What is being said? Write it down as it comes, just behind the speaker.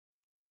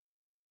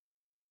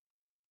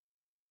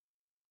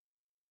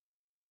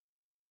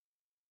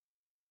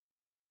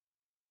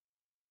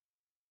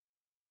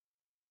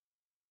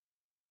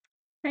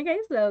Hi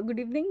guys, good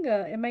evening.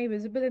 Am I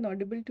visible and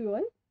audible to you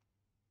all?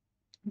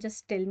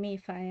 Just tell me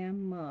if I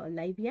am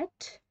live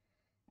yet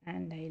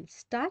and I'll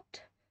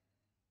start.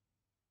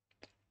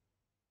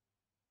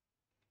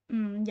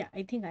 Yeah,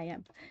 I think I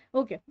am.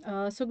 Okay,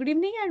 so good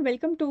evening and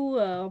welcome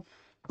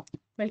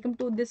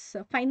to this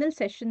final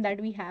session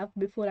that we have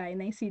before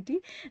INI-CET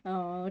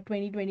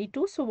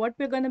 2022. So what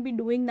we're going to be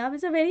doing now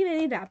is a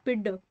very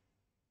rapid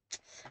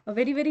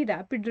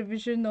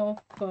revision of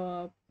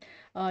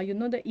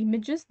the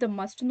images, the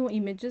must know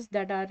images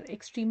that are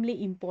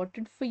extremely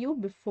important for you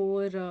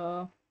before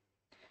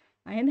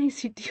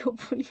INI-CET.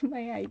 Hopefully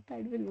my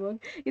iPad will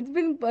work. It's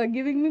been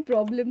giving me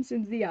problems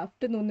since the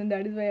afternoon, and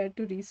that is why I had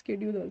to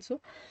reschedule also.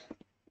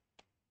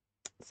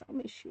 Some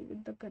issue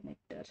with the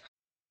connector.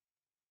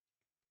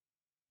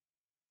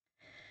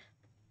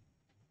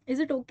 Is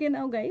it okay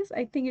now, guys?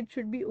 I think it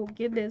should be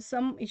okay. There's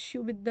some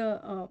issue with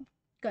the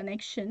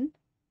connection.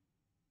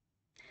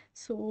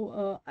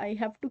 So I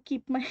have to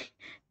keep my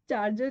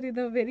charger in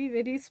a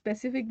very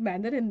specific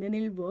manner and then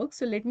it'll work.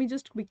 So let me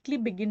just quickly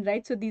begin,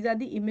 right? So these are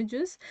the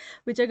images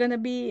which are going to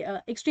be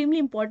extremely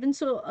important.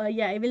 So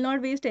yeah, I will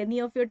not waste any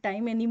of your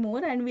time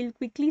anymore and we'll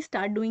quickly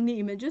start doing the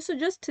images. So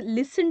just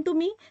listen to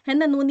me and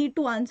no need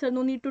to answer,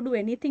 no need to do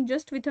anything,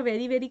 just with a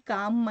very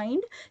calm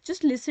mind.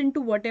 Just listen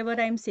to whatever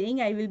I'm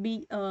saying. I will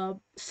be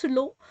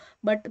slow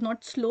but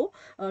not slow,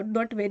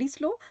 not very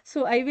slow.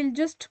 So I will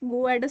just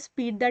go at a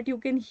speed that you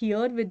can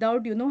hear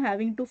without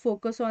having to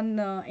focus on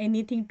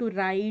anything to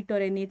write or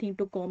anything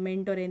to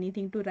comment or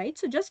anything to write.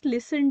 So just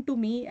listen to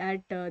me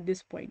at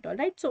this point. All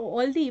right, so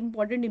all the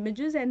important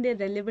images and their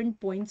relevant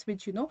points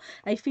which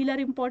I feel are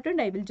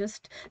important, I will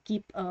just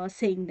keep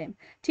saying them.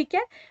 Okay,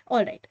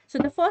 all right. So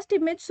the first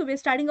image, so we're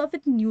starting off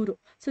with neuro.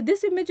 So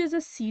this image is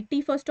a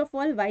CT. First of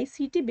all, why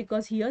CT?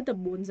 Because here the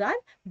bones are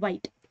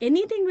white.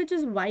 Anything which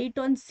is white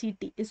on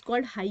CT is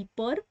called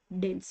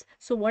hyperdense.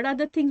 So what are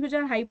the things which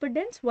are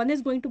hyperdense? One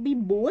is going to be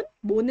bone.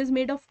 Bone is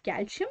made of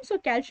calcium, so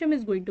calcium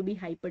is going to be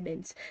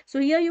hyperdense. So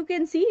here you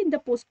can see in the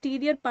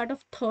posterior part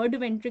of third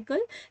ventricle,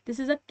 this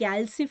is a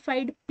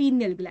calcified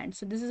pineal gland.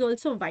 So this is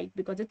also white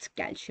because it's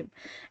calcium.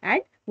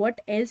 And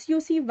what else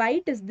you see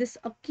white is this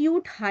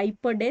acute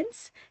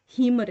hyperdense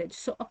hemorrhage.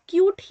 So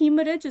acute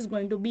hemorrhage is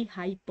going to be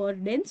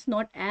hyperdense,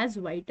 not as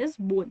white as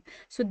bone.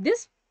 So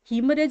this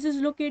hemorrhage is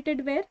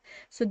located where?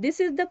 So this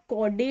is the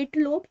caudate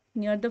lobe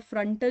near the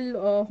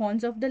frontal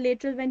horns of the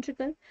lateral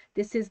ventricle.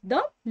 This is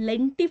the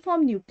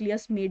lentiform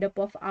nucleus made up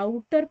of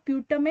outer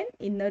putamen,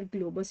 inner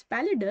globus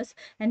pallidus,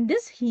 and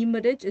this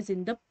hemorrhage is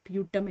in the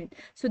putamen.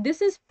 So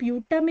this is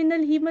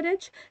putaminal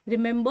hemorrhage.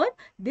 Remember,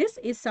 this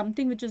is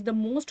something which is the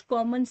most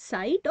common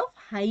site of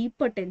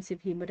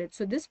hypertensive hemorrhage.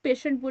 So this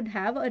patient would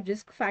have a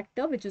risk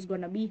factor which is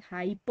going to be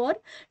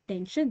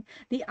hypertension.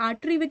 The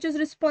artery which is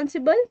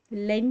responsible,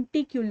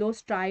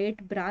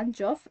 lenticulostriate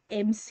branch of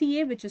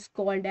MCA, which is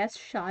called as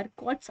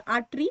Charcot's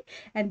artery,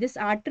 and this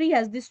artery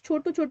has this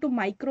chotu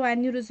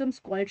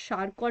microaneurysms called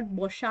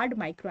Charcot-Bouchard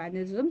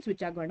microaneurysms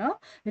which are gonna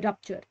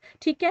rupture.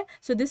 Okay,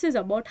 so this is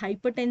about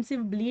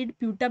hypertensive bleed,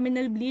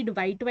 putaminal bleed,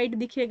 white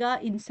dikhega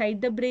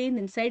inside the brain,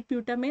 inside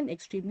putamen,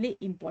 extremely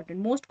important,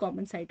 most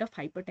common site of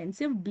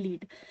hypertensive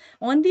bleed.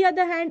 On the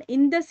other hand,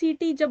 in the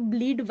CT, जब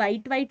bleed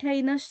white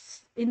hai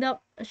in the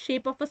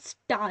shape of a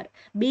star,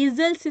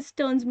 basal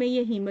cisterns में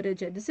ये hemorrhage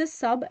है. This is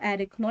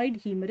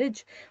subarachnoid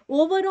hemorrhage.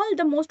 Overall,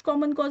 the most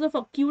common cause of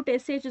acute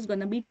SAH is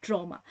gonna be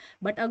trauma.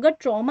 But अगर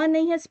trauma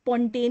नहीं है,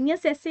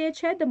 spontaneous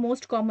SAH है, the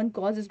most common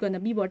cause is gonna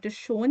be what is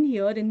shown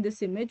here in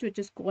this image, which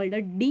is called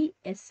a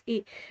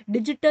DSA,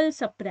 digital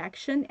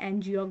subtraction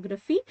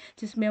angiography,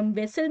 जिसमें हम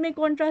vessel में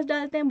contrast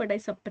डालते हैं, but I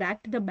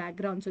subtract the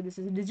background. So this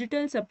is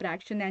digital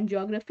subtraction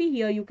angiography.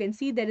 Here you can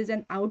see there is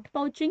an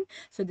outpouching.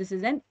 So this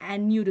is an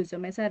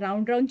aneurysm. ऐसा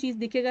round चीज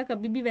दिखेगा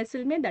कभी भी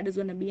vessel में, that is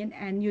going to be an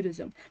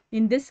aneurysm.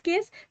 In this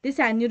case, this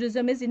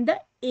aneurysm is in the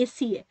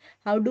ACA.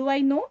 How do I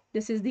know?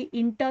 This is the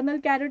internal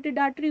carotid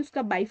artery.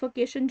 उसका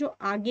bifurcation जो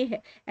आगे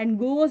है and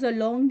goes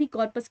along the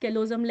corpus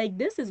callosum like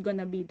this is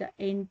gonna be the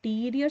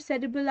anterior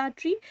cerebral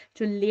artery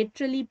जो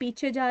laterally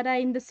पीछे जा रहा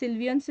है in the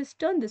sylvian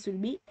cistern. This will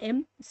be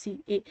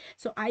MCA.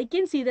 So I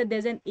can see that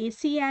there's an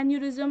ACA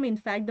aneurysm. In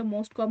fact, the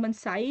most common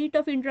site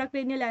of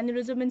intracranial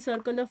aneurysm in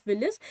circle of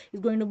Willis is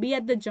going to be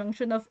at the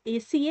junction of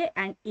ACA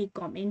and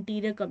ACOM,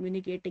 anterior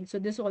communicating. So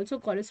this also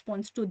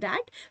corresponds to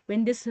that.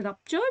 When this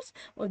ruptures,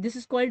 or this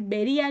is called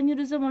berry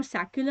aneurysm or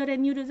saccular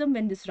aneurysm,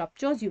 when this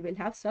ruptures, you will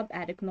have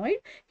subarachnoid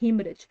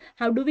hemorrhage.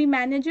 How do we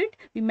manage it?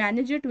 We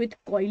manage it with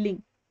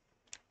coiling.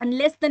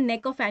 Unless the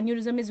neck of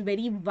aneurysm is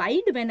very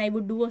wide, when I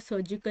would do a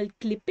surgical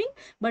clipping.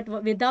 But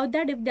without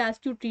that, if they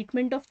ask you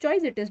treatment of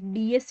choice, it is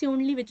DSA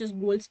only, which is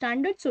gold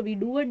standard. So we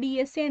do a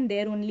DSA and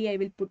there only I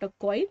will put a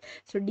coil.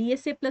 So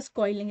DSA plus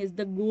coiling is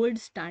the gold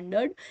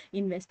standard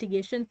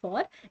investigation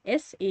for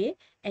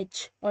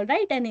SAH. All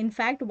right. And in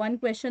fact, one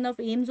question of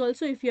AIIMS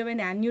also, if you have an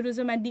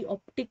aneurysm at the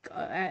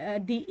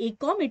the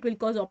ACOM, it will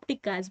cause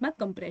optic chiasma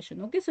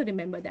compression. Okay. So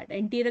remember that.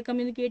 Anterior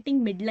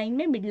communicating midline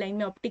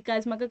में optic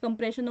chiasma का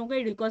compression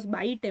होगा. It will cause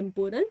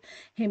bitemporal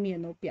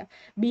hemianopia.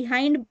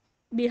 Behind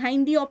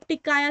behind the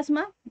optic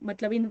chiasma,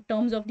 matlab in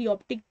terms of the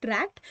optic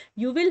tract,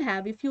 you will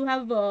have, if you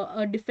have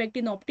a defect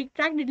in optic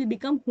tract, it will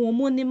become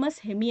homonymous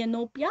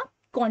hemianopia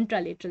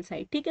contralateral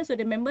side. ठीक है, so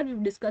remember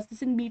we've discussed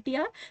this in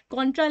BTR.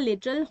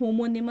 Contralateral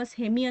homonymous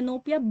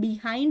hemianopia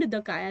behind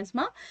the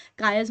chiasma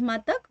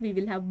tak we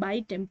will have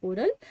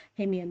bitemporal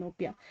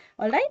hemianopia.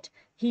 All right,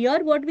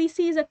 here what we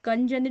see is a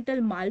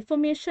congenital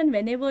malformation.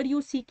 Whenever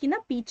you see कि ना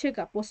पीछे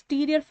का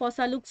posterior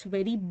fossa looks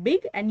very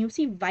big and you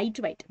see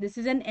white. This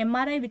is an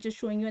MRI which is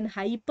showing you an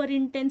hyper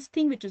intense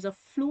thing which is a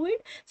fluid.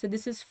 So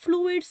this is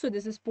fluid. So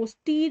this is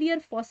posterior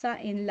fossa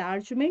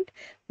enlargement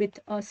with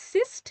a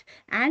cyst,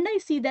 and I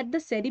see that the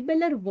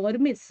cerebellar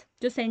vermis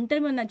जो centre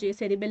में होना चाहिए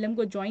cerebellum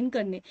को join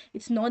करने,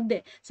 it's not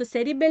there. So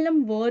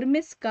cerebellum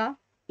vermis का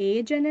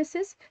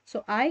agenesis.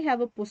 So I have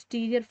a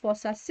posterior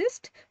fossa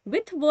cyst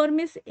with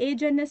vermis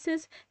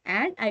agenesis,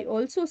 and I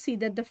also see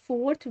that the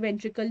fourth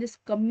ventricle is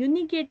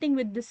communicating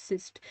with this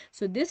cyst.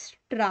 So this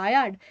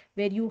triad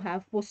where you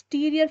have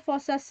posterior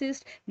fossa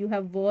cyst, you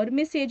have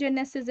vermis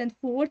agenesis, and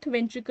fourth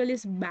ventricle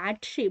is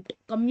bat shaped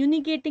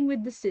communicating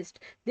with the cyst.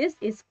 This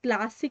is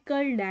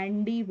classical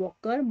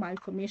Dandy-Walker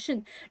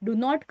malformation. Do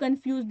not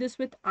confuse this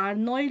with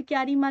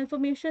Arnold-Chiari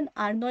malformation.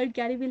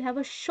 Arnold-Chiari will have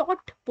a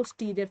short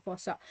posterior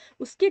fossa.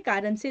 उसके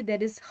कारण से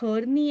there is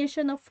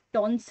herniation of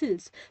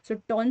tonsils.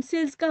 So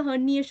tonsils का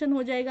herniation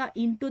हो जाएगा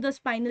into the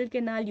spinal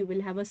canal. You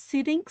will have a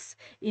syrinx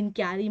in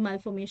Chiari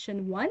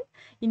malformation 1.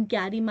 In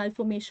Chiari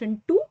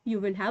malformation 2, you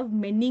will have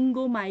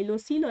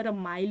meningomyelocele or a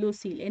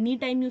myelocele.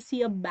 Anytime you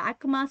see a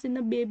back mass in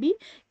a baby,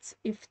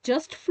 if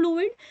just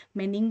fluid,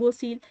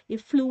 meningocele.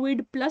 If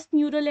fluid plus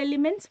neural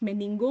elements,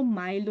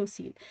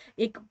 meningomyelocele.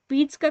 एक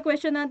PETS का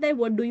question आता है,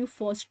 what do you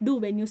first do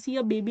when you see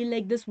a baby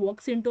like this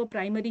walks into a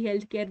primary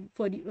health care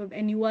for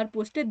and you are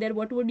posted there?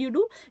 What would you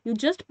do? You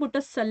just put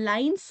a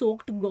saline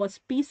soaked gauze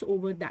piece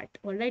over that.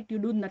 All right, you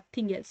do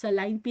nothing else.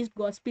 Saline piece,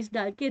 gauze piece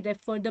डाल के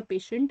refer the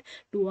patient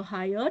to a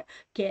higher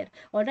care.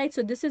 All right,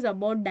 so this is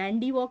about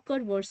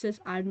Dandy-Walker versus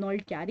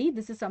Arnold-Chiari.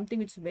 This is something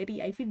which is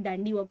very, I feel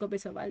Dandy-Walker पे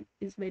सवाल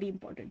is very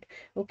important.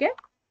 Okay.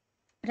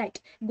 Right,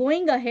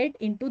 going ahead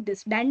into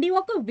this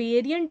Dandy-Walker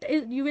variant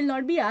is, you will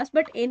not be asked,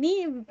 but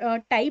any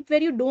type where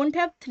you don't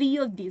have three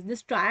of these,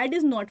 this triad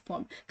is not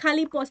formed.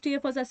 Khali posterior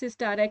fossa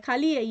cyst aa raha hai,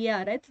 khali ये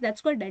आ रहा है, that's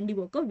called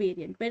Dandy-Walker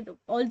variant, where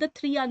all the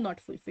three are not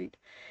fulfilled.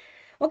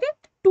 Okay,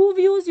 two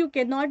views, you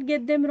cannot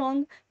get them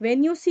wrong.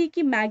 When you see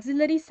कि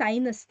maxillary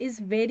sinus is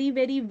very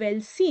well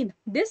seen,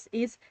 this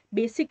is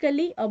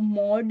basically a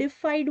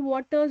modified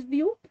Waters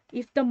view.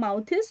 If the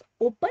mouth is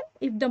open,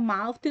 if the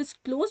mouth is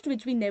closed,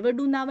 which we never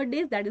do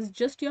nowadays, that is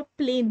just your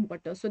plain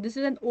Waters. So this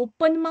is an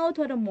open mouth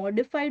or a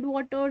modified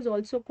Waters,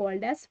 also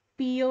called as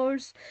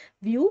Pierce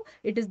view.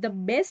 It is the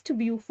best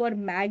view for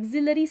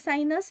maxillary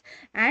sinus,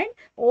 and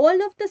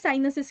all of the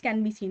sinuses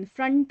can be seen: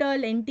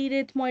 frontal,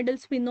 anterior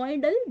ethmoidal,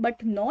 sphenoidal,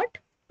 but not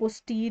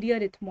posterior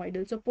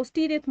ethmoidal. So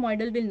posterior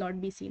ethmoidal will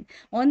not be seen.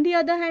 On the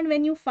other hand,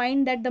 when you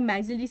find that the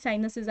maxillary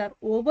sinuses are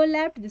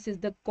overlapped, this is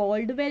the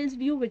Caldwell's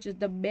view, which is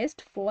the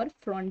best for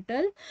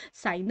frontal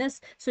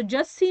sinus. So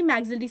just see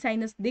maxillary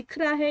sinus दिख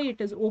रहा है, it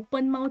is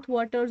open mouth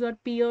Waters or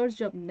Pierce.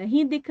 जब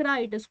नहीं दिख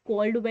रहा, it is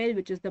Caldwell,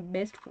 which is the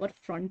best for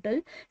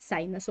frontal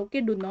sinus.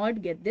 Okay, do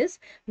not get this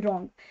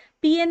wrong.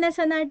 PNS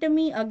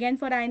anatomy, again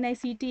for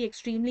INI-CET,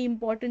 extremely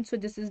important. So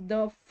this is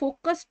the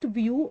focused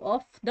view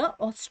of the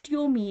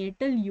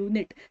osteomeatal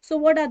unit. So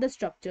what are the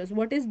structures?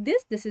 What is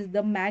this? This is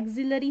the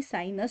maxillary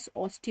sinus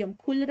ostium.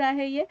 खुल रहा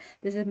है ये.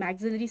 This is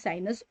maxillary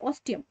sinus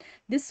ostium.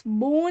 This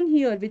bone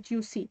here which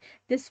you see,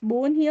 this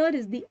bone here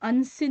is the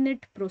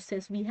uncinate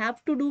process. We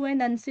have to do an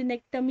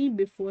uncinectomy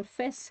before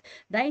FES,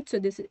 right? So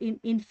this is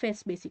in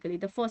FES basically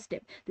the first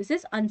step. This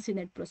is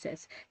uncinate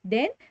process.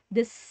 Then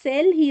this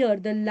cell here,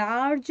 the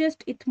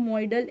largest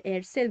ethmoidal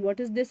air cell. What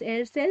is this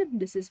air cell?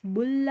 This is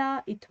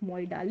bulla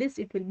ethmoidalis.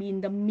 It will be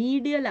in the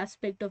medial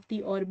aspect of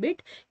the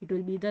orbit. It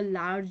will be the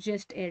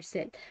largest air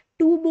cell.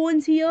 Two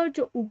bones here,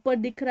 जो ऊपर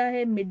दिख रहा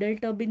है middle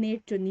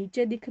turbinate, जो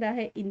नीचे दिख रहा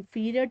है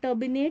inferior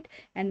turbinate.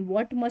 And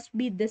what must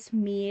be this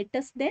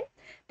meatus then?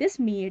 This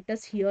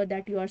meatus here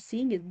that you are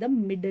seeing is the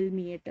middle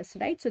meatus,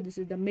 right? So this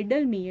is the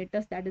middle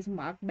meatus that is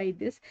marked by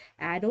this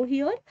arrow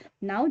here.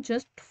 Now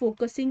just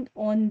focusing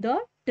on the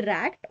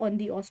tract, on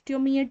the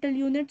osteomeatal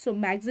unit. So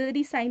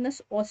maxillary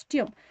sinus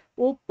ostium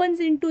opens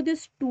into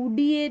this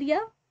 2D area,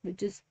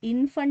 which is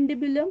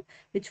infundibulum,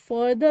 which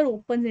further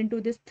opens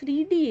into this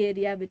 3D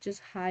area, which is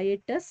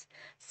hiatus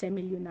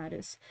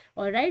semilunaris.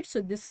 All right,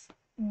 so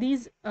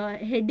these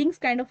headings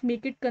kind of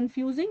make it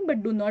confusing,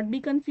 but do not be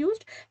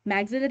confused.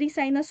 Maxillary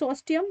sinus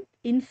ostium,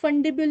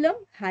 infundibulum,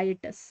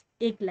 hiatus,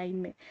 एक line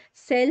में.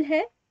 Cell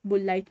है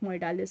bulla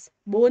ethmoidalis,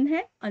 bone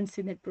है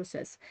uncinate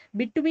process,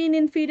 between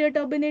inferior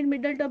turbinate,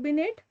 middle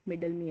turbinate,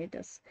 middle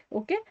meatus.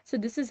 Okay, so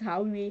this is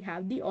how we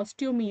have the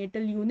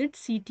osteomeatal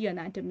unit CT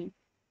anatomy.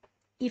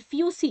 If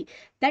you see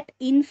that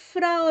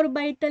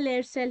infraorbital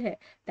air cell hai,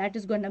 that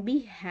is going to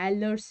be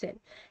Haller cell.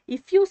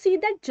 If you see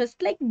that,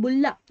 just like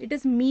bulla, it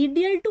is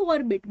medial to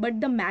orbit,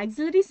 but the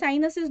maxillary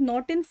sinus is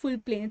not in full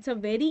plane. It's a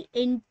very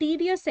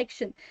anterior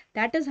section.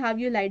 That is how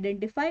you'll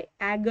identify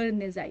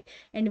agarnesi.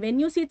 And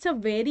when you see it's a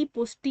very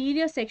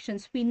posterior section,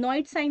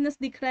 sphenoid sinus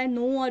dikh raha hai,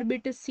 no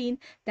orbit is seen,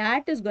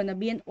 that is going to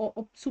be an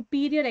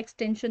superior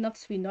extension of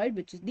sphenoid,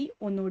 which is the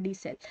Onodi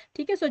cell.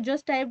 Okay, so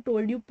just I have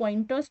told you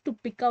pointers to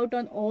pick out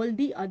on all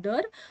the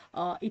other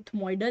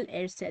ethmoidal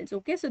air cells.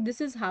 Okay, so this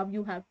is how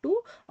you have to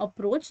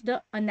approach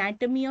the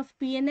anatomy of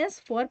PNS.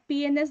 For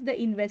PNS,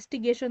 the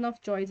investigation of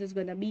choice is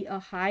going to be a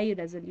high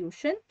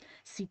resolution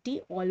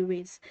CT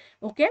always.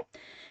 Okay,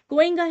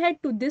 going ahead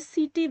to this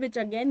CT, which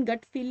again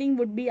gut feeling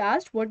would be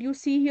asked. What you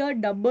see here,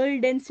 double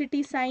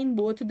density sign,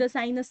 both the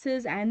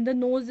sinuses and the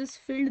nose is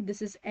filled.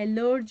 This is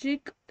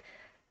allergic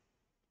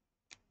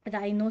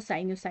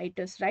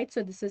rhinosinusitis, right?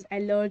 So this is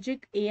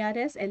allergic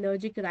ARS,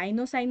 allergic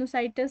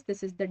rhinosinusitis.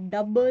 This is the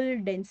double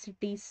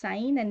density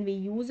sign, and we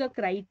use a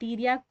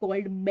criteria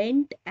called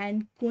Bent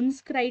and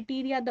Kunz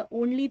criteria. The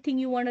only thing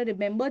you want to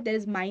remember, there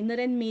is minor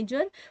and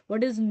major.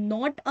 What is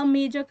not a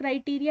major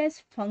criteria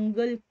is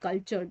fungal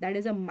culture. That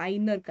is a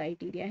minor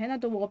criteria, है ना?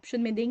 तो वो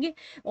option में देंगे,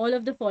 all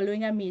of the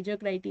following are major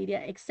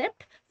criteria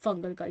except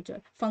fungal culture.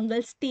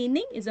 Fungal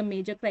staining is a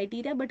major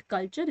criteria, but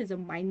culture is a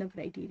minor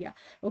criteria.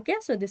 Okay,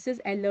 so this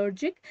is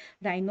allergic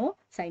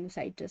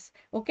rhinosinusitis.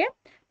 Okay,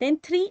 then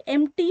 3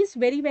 empties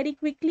very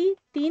quickly.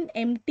 3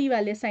 empty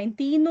wale sign,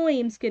 तीनों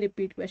AIIMS के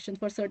repeat question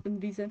for certain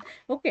reason.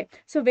 Okay,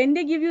 so when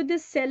they give you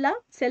this sella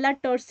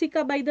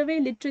turcica, by the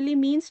way, literally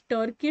means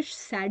Turkish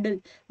saddle.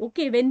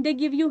 Okay, when they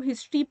give you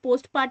history,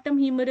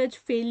 postpartum hemorrhage,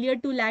 failure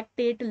to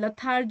lactate,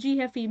 lethargy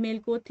है female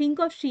को, think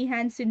of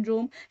Sheehan's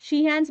syndrome.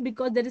 Sheehan's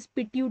because there is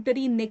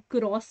pituitary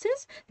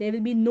necrosis, there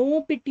will be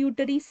no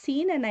pituitary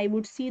seen, and I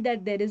would see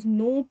that there is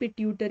no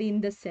pituitary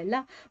in the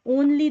sella,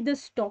 only the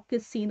stalk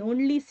is seen,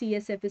 only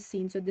CSF is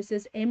seen. So this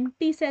is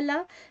empty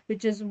sella,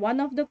 which is one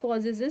of the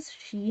causes is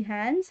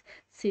Sheehan's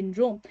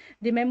syndrome.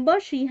 Remember,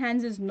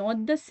 Sheehan's is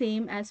not the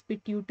same as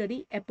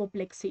pituitary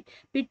apoplexy.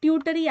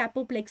 Pituitary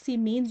apoplexy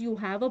means you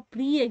have a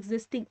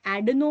pre-existing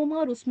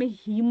adenoma और उसमें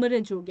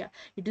hemorrhage हो गया.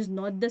 It is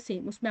not the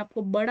same. उसमें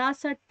आपको बड़ा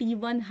सा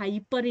T1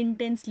 hyper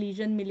intense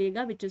lesion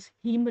मिलेगा, which is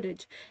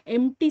hemorrhage.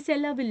 Empty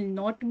sella will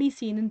not be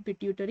seen in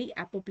pituitary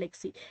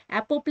apoplexy.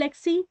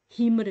 Apoplexy,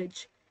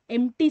 hemorrhage.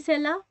 Empty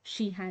sella,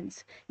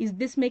 Sheehan's. Is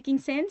this making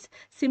sense?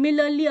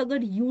 Similarly, अगर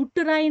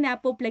uterine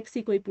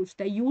apoplexy कोई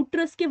पूछता है,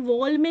 uterus के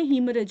wall में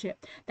hemorrhage है,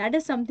 that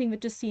is something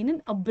which is seen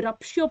in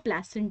abruptio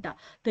placenta.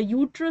 The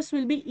uterus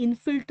will be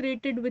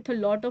infiltrated with a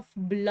lot of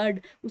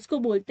blood. उसको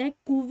बोलते हैं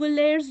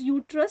Cuviller's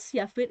uterus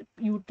या फिर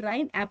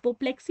uterine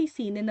apoplexy,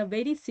 seen in a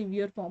very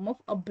severe form of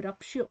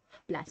abruptio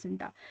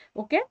placenta.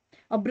 Okay,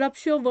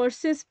 abruptio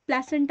versus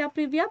placenta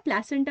previa.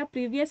 Placenta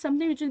previa is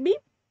something which will be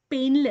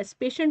painless.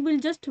 Patient will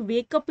just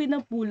wake up in a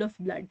pool of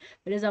blood,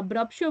 whereas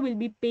abruptio will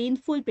be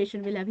painful.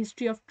 Patient will have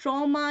history of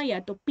trauma, या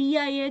तो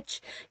PIH,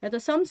 या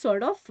तो some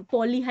sort of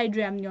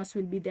polyhydramnios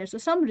will be there. So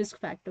some risk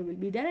factor will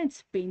be there and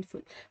it's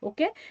painful.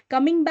 Okay,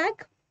 coming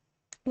back,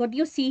 what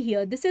you see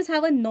here, this is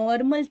how a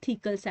normal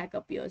thecal sac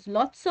appears,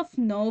 lots of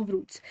nerve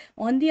roots.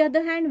 On the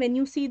other hand, when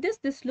you see this,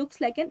 this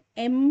looks like an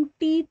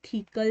empty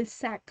thecal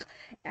sac.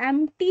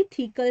 Empty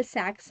thecal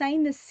sac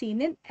sign is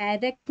seen in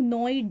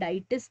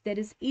arachnoiditis. There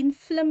is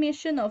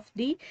inflammation of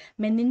the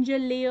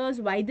meningeal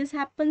layers. Why this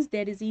happens?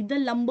 There is either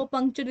lumbar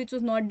puncture which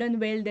was not done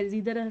well, there is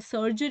either a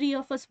surgery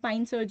of a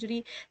spine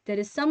surgery, there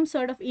is some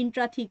sort of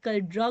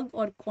intrathecal drug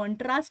or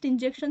contrast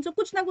injection. So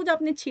कुछ ना कुछ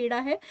आपने छेड़ा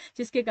है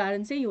जिसके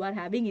कारण से you are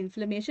having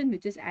inflammation,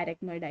 which is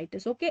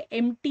arachnoiditis. Okay,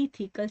 empty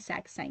thecal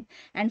sac sign.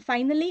 And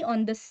finally,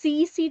 on the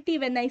CCT,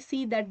 when I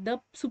see that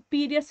the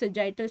superior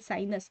sagittal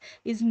sinus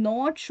is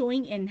not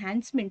showing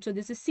enhancement, so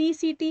this is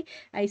CCT,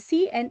 I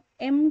see an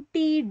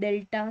empty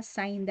delta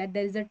sign, that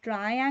there is a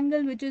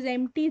triangle which is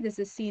empty. This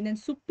is seen in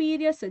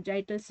superior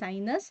sagittal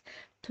sinus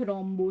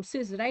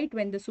thrombosis, right?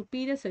 When the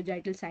superior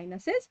sagittal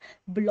sinus is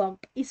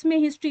blocked. इसमें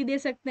history दे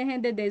सकते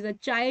हैं that there is a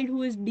child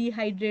who is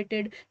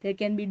dehydrated, there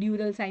can be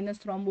dural sinus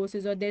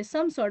thrombosis, or there is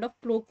some sort of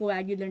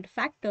procoagulant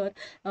factor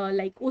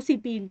like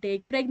OCP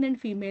intake, pregnant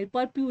female,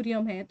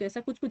 purpurium है, तो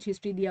ऐसा कुछ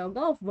history दिया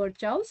होगा of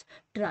Virchow's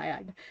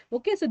triad.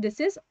 Okay, so this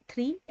is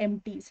 3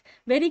 empties.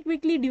 Very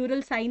quickly,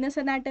 dural sinus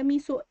anatomy.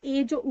 So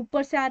A जो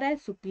ऊपर से आ रहा है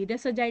superior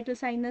sagittal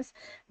sinus,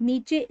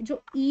 नीचे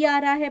जो E आ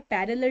रहा है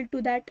parallel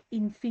to that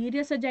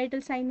inferior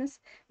sagittal sinus.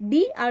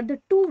 D are the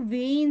 2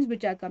 veins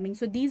which are coming.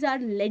 So these are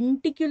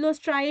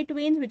lenticulostriate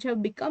veins which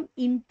have become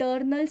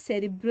internal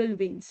cerebral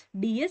veins.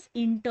 D is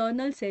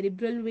internal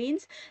cerebral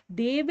veins.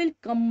 They will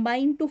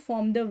combine to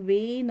form the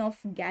vein of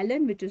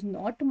Galen, which is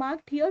not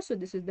marked here. So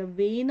this is the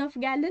vein of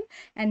Galen,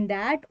 and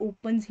that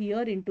opens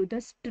here into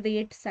the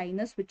straight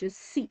sinus, which is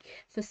C.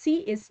 So C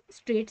is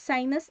straight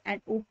sinus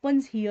and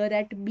opens here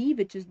at B,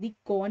 which is the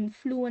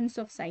confluence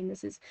of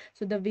sinuses.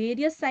 So the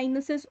various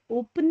sinuses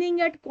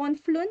opening at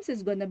confluence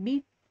is going to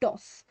be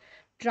TOS.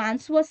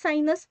 Transverse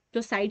sinus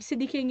जो side से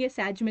दिखेंगे,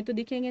 सैज में तो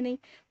दिखेंगे नहीं.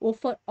 O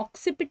for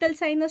occipital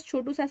sinus,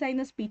 छोटू सा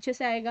sinus पीछे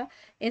से आएगा.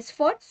 S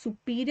for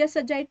superior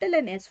sagittal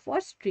and S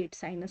for straight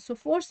sinus. So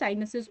 4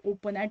 sinuses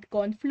open at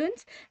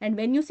confluence,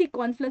 and when you see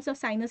confluence of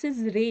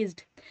sinuses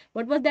raised,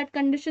 what was that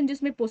condition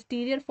जिसमें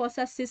posterior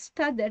fossa cyst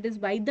था, that is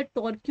why the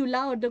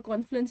torcula or the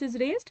confluence is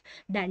raised,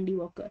 dandy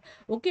walker.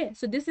 Okay,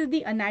 so this is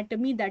the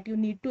anatomy that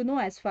you need to know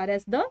as far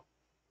as the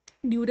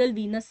dural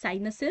venous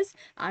sinuses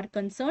are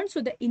concerned.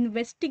 So the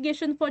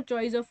investigation for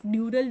choice of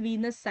dural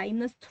venous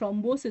sinus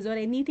thrombosis or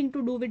anything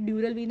to do with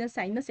dural venous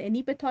sinus,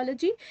 any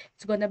pathology,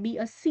 it's gonna be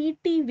a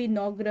CT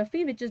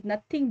venography, which is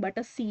nothing but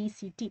a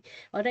CECT.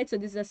 All right, so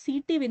this is a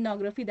CT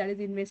venography, that is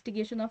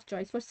investigation of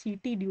choice for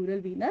CT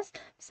dural venous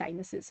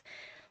sinuses.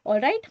 All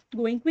right,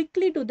 going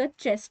quickly to the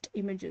chest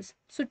images.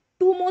 So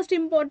two most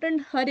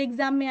important her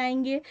exam में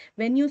आएंगे.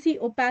 When you see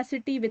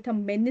opacity with a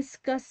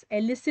meniscus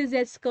Ellis's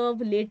S curve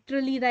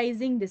laterally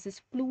rising, this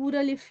is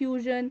pleural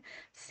effusion.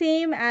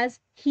 Same as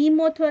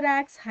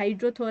hemothorax,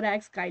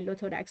 hydrothorax,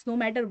 chylothorax. No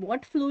matter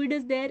what fluid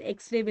is there,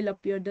 X-ray will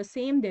appear the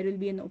same. There will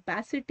be an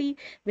opacity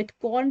with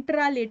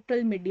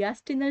contralateral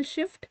mediastinal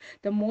shift.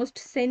 The most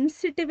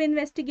sensitive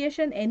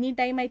investigation,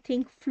 anytime I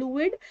think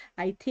fluid,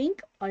 I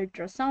think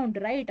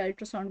ultrasound, right?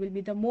 Ultrasound will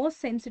be the most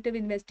sensitive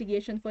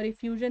investigation for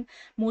effusion,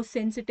 most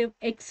sensitive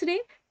X-ray.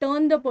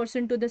 Turn the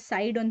person to the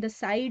side on the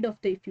side of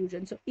the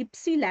effusion. So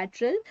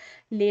ipsilateral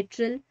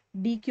lateral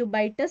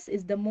decubitus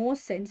is the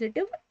most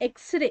sensitive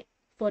X-ray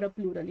for a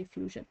pleural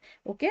effusion.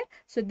 Okay,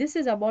 so this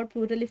is about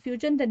pleural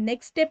effusion. The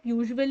next step,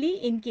 usually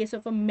in case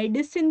of a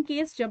medicine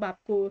case, जब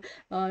आपको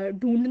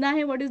ढूंढना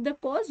है what is the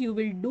cause, you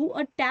will do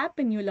a tap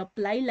and you will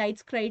apply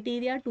Light's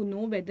criteria to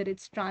know whether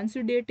it's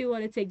transudative or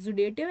it's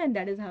exudative, and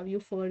that is how you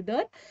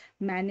further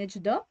manage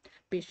the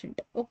patient.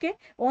 Okay,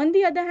 on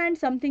the other hand,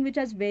 something which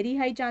has very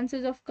high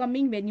chances of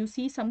coming, when you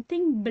see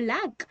something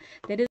black,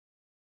 there is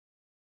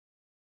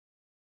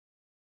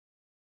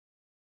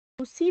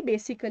to see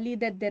basically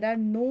that there are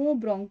no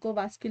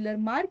bronchovascular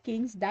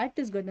markings, that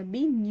is going to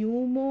be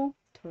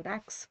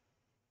pneumothorax.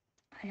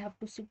 I have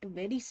to sit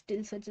very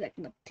still such that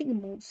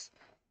nothing moves.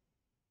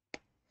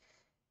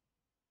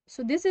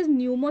 So this is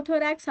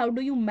pneumothorax. How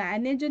do you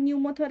manage a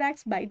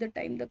pneumothorax? By the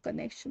time the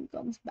connection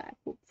comes back,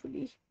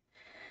 hopefully.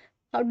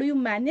 How do you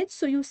manage?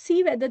 So you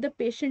see whether the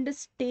patient is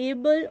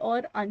stable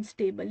or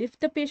unstable. If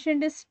the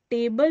patient is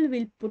stable,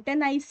 we'll put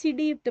an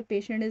ICD. If the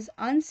patient is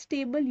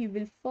unstable, you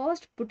will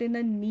first put in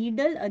a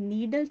needle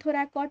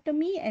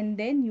thoracotomy, and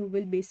then you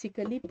will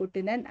basically put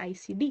in an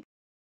ICD.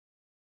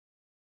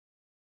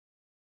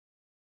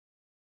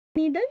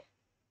 Needle.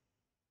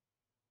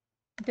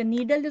 The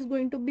needle is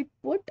going to be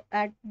put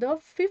at the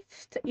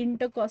 5th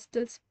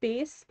intercostal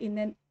space in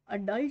an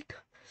adult.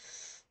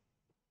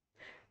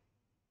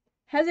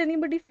 Has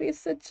anybody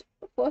faced such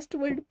first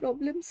world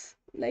problems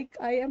like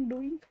I am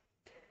doing?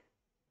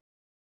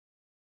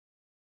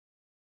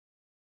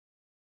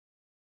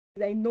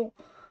 I know.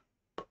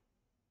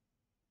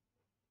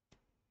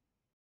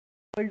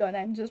 Hold on,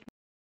 I'm just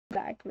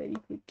back very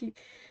quickly.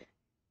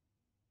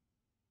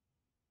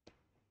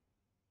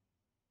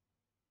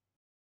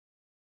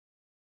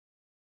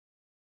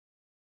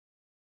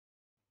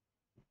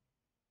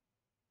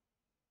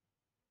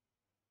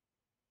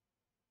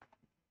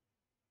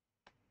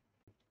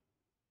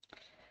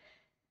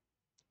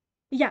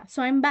 Yeah,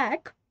 so I'm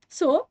back.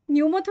 So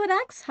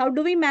pneumothorax, how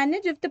do we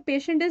manage if the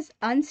patient is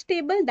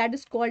unstable? That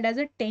is called as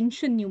a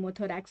tension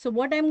pneumothorax. So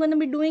what I'm going to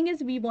be doing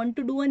is, we want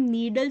to do a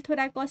needle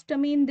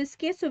thoracostomy in this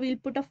case. So we'll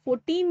put a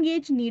 14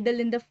 gauge needle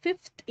in the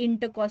 5th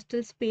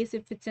intercostal space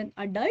if it's an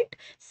adult,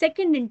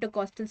 2nd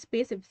intercostal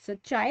space if it's a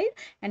child,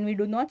 and we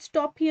do not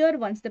stop here.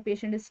 Once the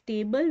patient is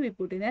stable, we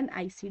put in an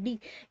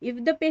ICD.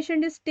 If the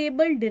patient is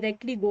stable,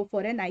 directly go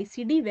for an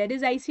ICD. Where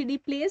is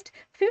ICD placed?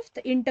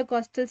 5th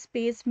intercostal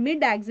space,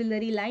 mid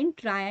axillary line,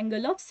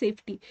 triangle of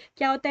safety.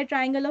 क्या होता है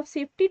triangle of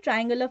safety?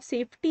 Triangle of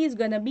safety is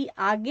gonna be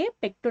आगे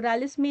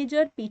pectoralis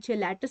major, पीछे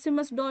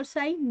latissimus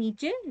डोर्साई,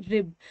 नीचे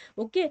rib.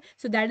 Okay,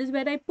 so that is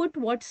where I put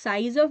what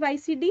size of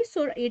ICD.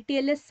 So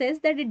ATLS says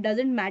that it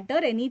doesn't matter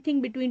anything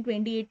between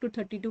 28 to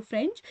 32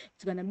 French,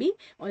 it's gonna be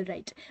all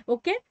right.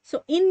 Okay,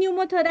 so in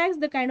pneumothorax,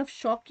 the kind of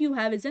shock you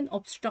have is an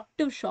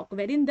obstructive shock,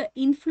 wherein the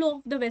inflow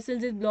of the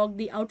vessels is blocked,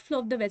 the outflow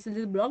of the vessels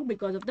is blocked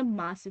because of the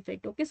mass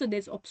effect. Okay, so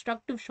there's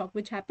obstructive shock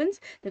which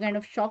happens. The kind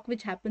of shock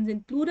which happens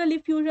in pleural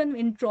effusion,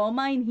 in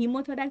trauma, in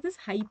hemothorax is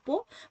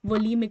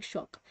hypovolemic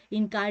shock.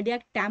 In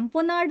cardiac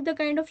tamponade, the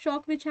kind of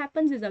shock which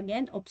happens is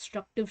again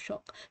obstructive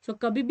shock. So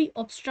kabhi bhi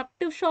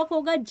obstructive shock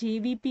hoga,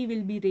 JVP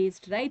will be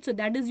raised, right? So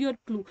that is your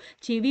clue.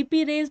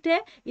 JVP raised hai,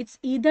 it's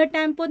either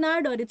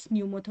tamponade or it's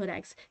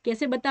pneumothorax.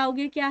 कैसे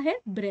बताओगे क्या है?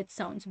 Breath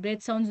sounds.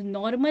 Breath sounds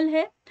normal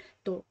है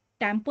तो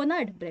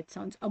tamponade, breath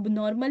sounds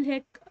abnormal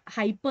है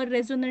hyper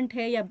resonant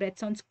है या breath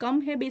sounds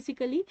कम है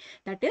basically,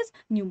 that is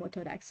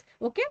pneumothorax.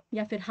 Okay,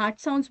 या फिर हार्ट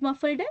साउंड्स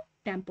मफल्ड है,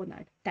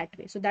 tamponade, that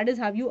way. So that is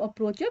how you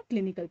approach your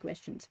clinical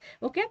questions.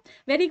 Okay,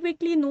 very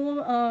quickly, no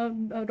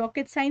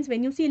rocket science.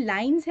 When you see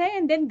lines hai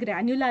and then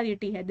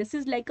granularity hai, this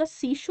is like a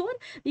seashore.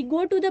 We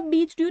go to the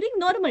beach during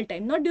normal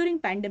time, not during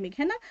pandemic,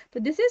 hai na?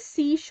 So this is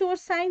seashore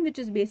sign, which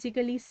is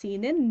basically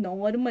seen in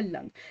normal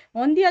lung.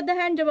 On the other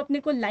hand, जब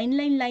अपने को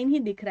line ही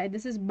दिख रहा है,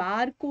 this is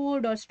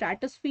barcode or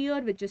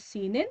stratosphere, which is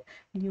seen in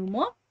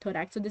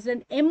pneumothorax. So this is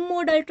an M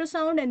mode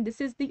ultrasound, and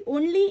this is the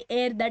only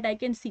air that I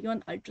can see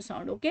on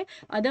ultrasound. Okay,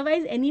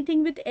 otherwise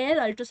anything with air,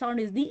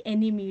 ultrasound is the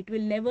enemy. It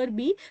will never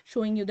be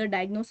showing you the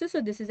diagnosis.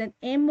 So this is an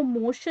M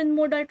motion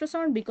mode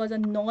ultrasound, because a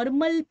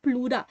normal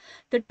pleura,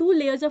 the two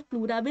layers of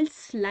pleura will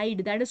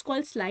slide. That is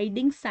called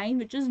sliding sign,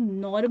 which is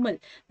normal.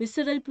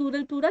 Visceral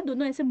pleural pleura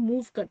दोनों ऐसे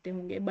move करते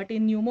होंगे, but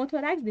in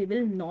pneumothorax they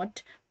will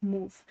not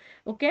move.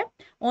 Okay,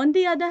 on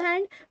the other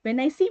hand, when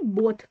I see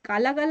both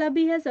काला काला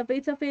भी है,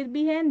 सफेद सफेद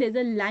भी है, and there's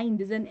a line,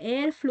 there's an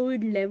air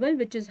fluid level,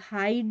 which is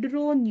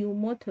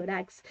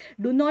hydropneumothorax.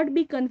 Do not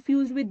be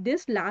confused with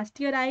this last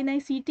year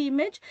INI-CET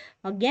image.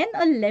 Again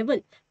a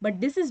level, but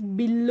this is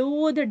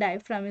below the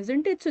diaphragm,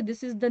 isn't it? So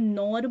this is the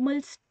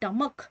normal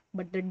stomach,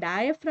 but the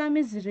diaphragm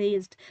is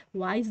raised.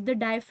 Why is the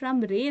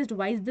diaphragm raised?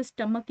 Why is the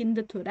stomach in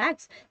the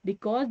thorax?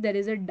 Because there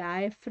is a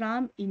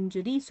diaphragm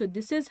injury. So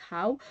this is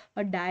how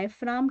a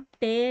diaphragm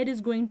tear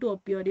is going to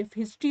appear. If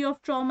history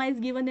of trauma is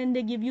given and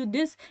they give you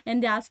this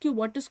and they ask you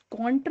what is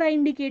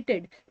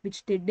contraindicated,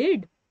 which they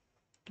did,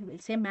 you will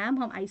say ma'am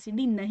हम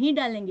ICD नहीं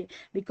डालेंगे,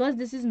 because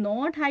this is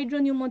not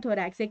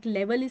hydropneumothorax. एक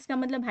level इसका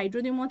मतलब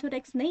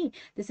hydropneumothorax नहीं.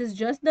 This is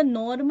just the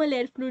normal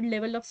air fluid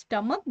level of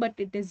stomach, but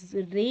it is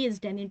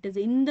raised and it is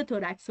in the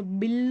thorax. So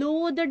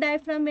below the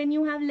diaphragm, when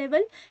you have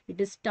level,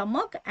 it is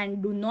stomach,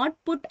 and do not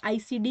put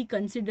ICD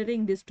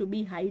considering this to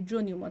be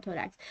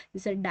hydropneumothorax.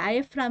 This is a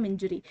diaphragm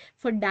injury.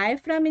 For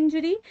diaphragm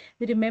injury,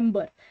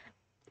 remember,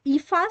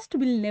 EFAST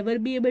will never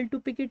be able to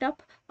pick it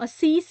up. A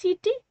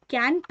CECT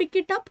can pick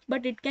it up,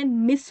 but it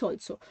can miss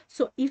also.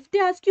 So if they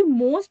ask you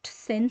most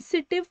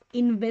sensitive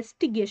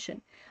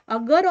investigation,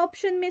 अगर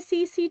option में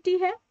CECT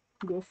है,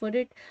 go for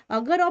it.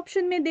 अगर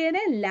option में दे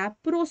रहे हैं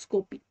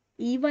laparoscopy,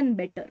 even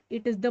better.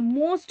 It is the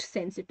most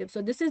sensitive.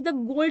 So this is the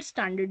gold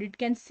standard. It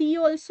can see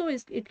also,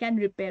 it can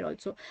repair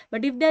also.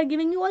 But if they are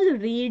giving you all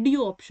radio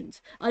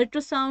options,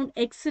 ultrasound,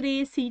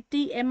 X-ray,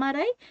 CT,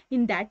 MRI,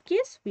 in that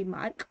case, we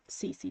mark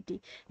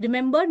CCT.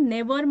 Remember,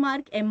 never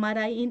mark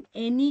MRI in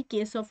any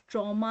case of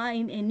trauma,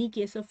 in any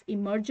case of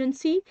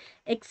emergency,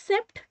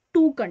 except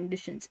two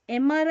conditions.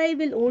 MRI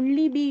will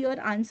only be your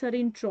answer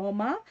in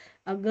trauma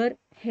अगर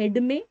head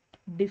में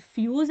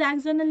diffuse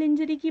axonal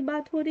injury की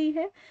बात हो रही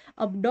है,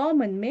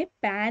 abdomen में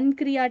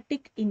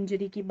pancreatic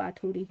injury की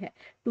बात हो रही है.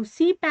 To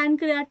C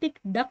pancreatic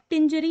duct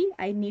injury,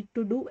 I need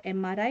to do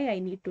MRI, I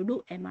need to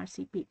do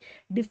MRCP.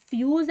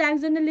 Diffuse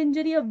axonal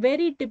injury, a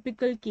very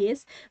typical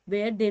case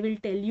where they will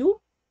tell you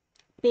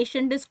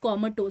patient is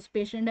comatose,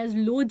 patient has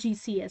low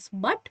GCS,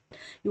 but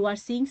you are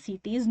seeing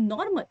CT is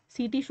normal.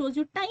 CT shows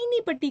you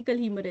tiny particle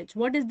hemorrhage.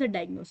 What is the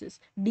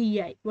diagnosis?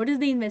 DEI. What is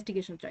the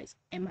investigation choice?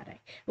 MRI.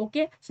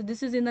 Okay, so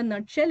this is in a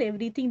nutshell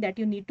everything that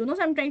you need to know.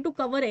 So I'm trying to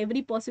cover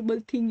every possible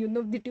thing, you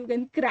know, that you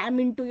can cram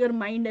into your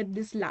mind at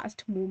this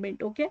last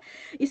moment. Okay,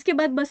 इसके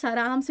बाद बस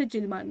आराम से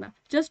chill मारना.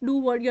 Just do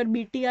what your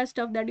BTR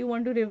stuff that you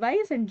want to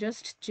revise and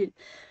just chill.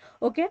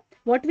 Okay,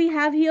 what we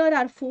have here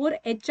are 4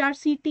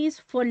 HRCTs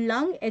for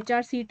lung.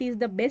 HRCT is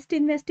the best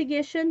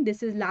investigation.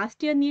 This is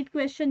last year NEET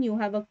question. You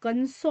have a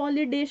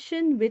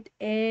consolidation with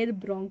air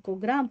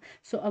bronchogram.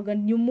 So अगर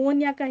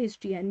pneumonia का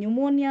history है,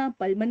 pneumonia,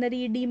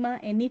 pulmonary edema,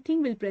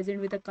 anything will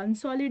present with a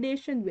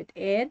consolidation with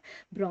air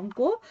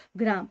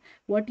bronchogram.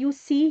 What you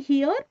see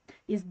here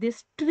is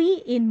this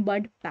tree in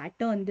bud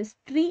pattern. This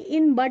tree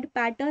in bud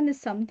pattern is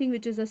something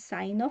which is a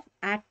sign of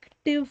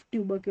active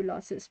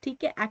tuberculosis.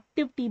 ठीक है,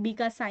 active TB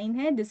का sign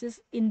है. This is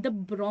in the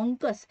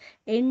bronchus,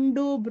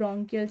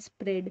 endobronchial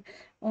spread.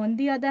 On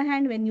the other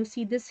hand, when you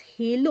see this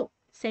halo,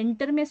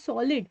 center में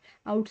solid,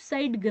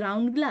 outside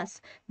ground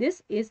glass,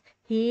 this is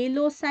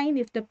halo sign.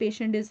 If the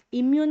patient is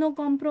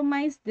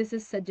immunocompromised, this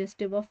is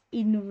suggestive of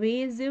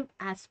invasive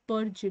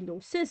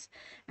aspergillosis.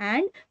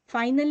 And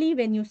finally,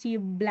 when you see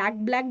black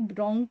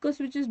bronchus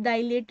which is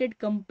dilated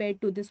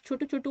compared to this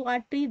choto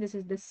artery, this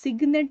is the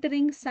signet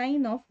ring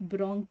sign of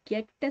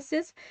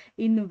bronchiectasis.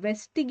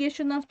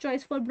 Investigation of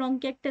choice for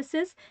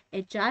bronchiectasis,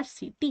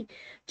 HRCT.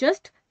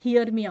 Just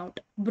hear me out.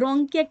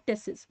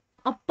 Bronchiectasis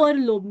upper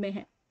lobe में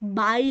है,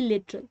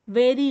 bilateral,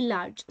 very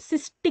large,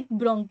 cystic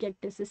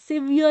bronchiectasis,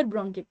 severe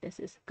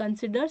bronchiectasis.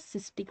 Consider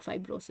cystic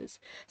fibrosis.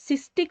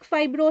 Cystic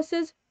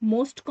fibrosis,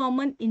 most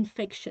common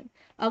infection.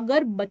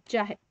 अगर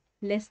बच्चा है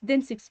less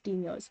than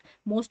 16 years,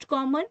 most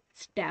common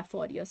Staph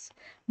aureus.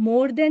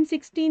 More than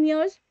 16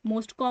 years,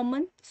 most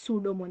common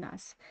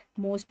Pseudomonas.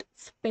 Most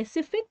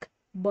specific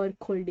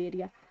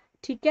Burkholderia.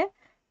 ठीक है,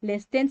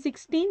 less than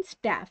 16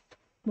 Staph.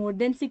 more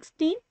than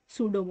 16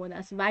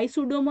 pseudomonas. Why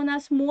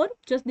pseudomonas more?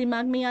 just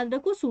दिमाग में याद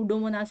रखो,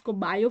 pseudomonas को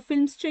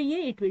biofilms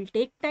चाहिए, it will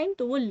take time,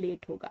 तो वो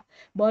late होगा.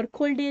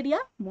 Burkhold area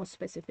more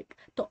specific.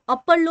 तो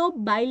upper lobe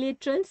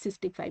bilateral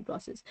cystic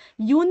fibrosis,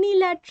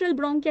 unilateral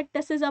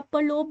bronchiectasis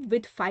upper lobe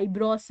with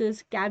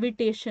fibrosis,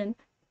 cavitation,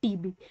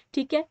 TB.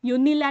 ठीक है,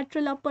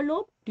 unilateral upper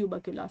lobe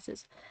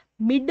tuberculosis.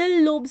 middle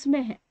lobes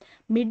में है,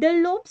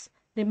 middle lobes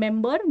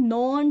remember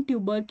non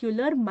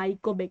tubercular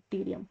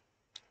mycobacterium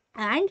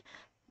and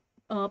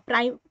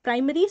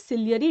primary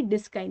ciliary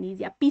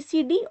dyskinesia,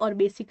 PCD, or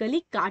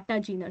basically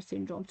Cartagena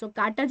syndrome. So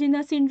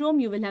Cartagena syndrome,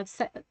 you will have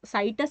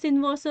situs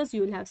inversus,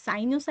 you will have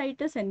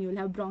sinusitis, and you will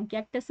have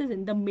bronchiectasis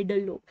in the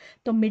middle lobe.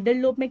 तो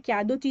middle lobe में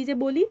क्या दो चीजें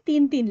बोली,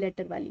 तीन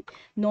letter वाली,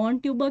 non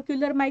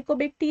tubercular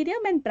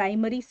mycobacterium and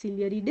primary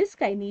ciliary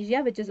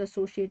dyskinesia, which is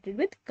associated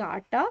with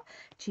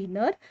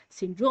Cartagena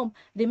syndrome.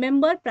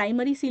 Remember,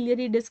 primary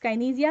ciliary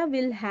dyskinesia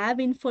will have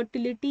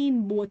infertility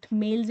in both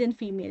males and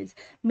females.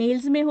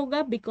 Males में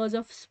होगा because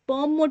of sperm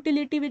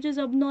motility which is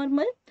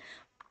abnormal,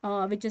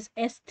 which is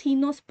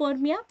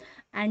asthenospermia,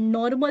 and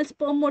normal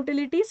sperm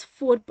motility is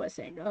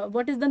 4%.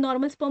 What is the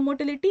normal sperm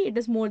motility? It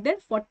is more than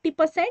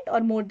 40%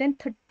 or more than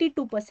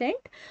 32%.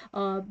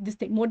 This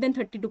thing, more than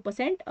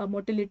 32%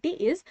 motility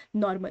is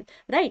normal,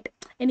 right?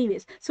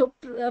 Anyways, so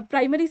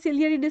primary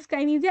ciliary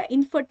dyskinesia,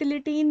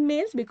 infertility in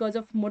males because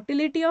of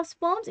motility of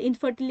sperms,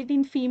 infertility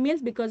in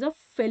females because of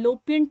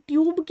fallopian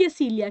tube के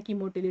cilia की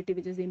motility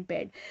which is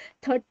impaired.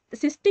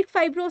 Cystic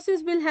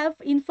fibrosis will have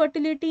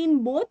infertility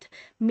in both.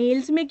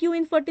 Males में क्यों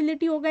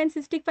infertility होगा in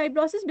cystic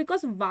fibrosis?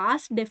 Because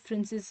vas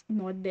deferens is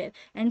not there.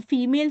 And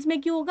females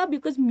में क्यों होगा?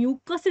 Because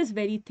mucus is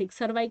very thick.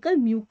 Cervical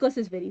mucus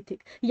is very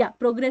thick. Yeah,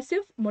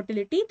 progressive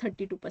motility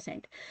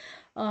 32%.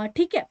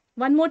 ठीक है,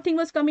 one more thing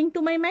was coming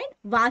to my mind,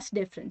 vas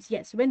deferens.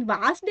 Yes, when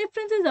vas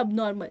deferens is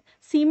abnormal,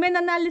 semen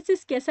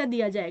analysis कैसा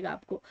दिया जाएगा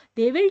आपको?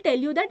 They will tell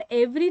you that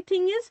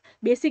everything is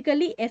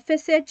basically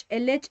FSH,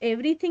 LH,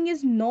 everything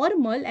is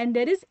normal and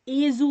there is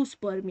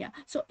azoospermia.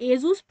 So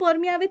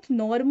azoospermia with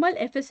normal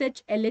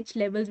FSH, LH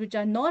levels which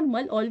are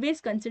normal, always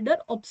consider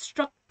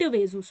obstructive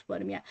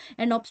azoospermia.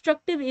 And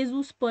obstructive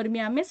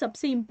azoospermia में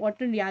सबसे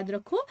important याद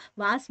रखो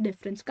vas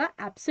deferens का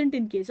absent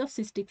in case of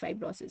cystic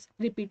fibrosis.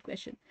 Repeat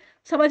question.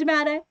 समझ में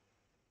आ रहा है?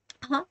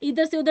 हाँ,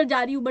 इधर से उधर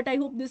जा रही हूँ, but I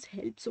hope this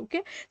helps. Okay,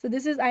 so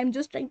this is, I am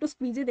just trying to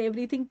squeeze it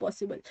everything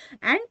possible.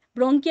 And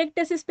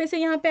bronchiectasis पे से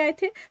यहाँ पे आए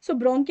थे. सो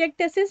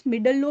ब्रोंकिएक्टेसिस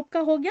मिडल लोब का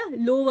हो गया.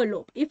 Lower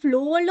lobe, if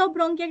lower lobe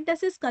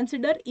bronchiectasis,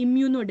 consider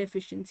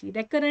immunodeficiency,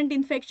 recurrent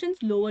infection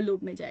lower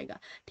lobe में जाएगा.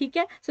 ठीक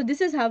है, so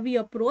this is how we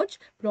approach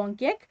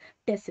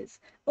bronchiectasis.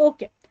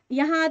 Okay,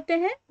 यहाँ आते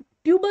हैं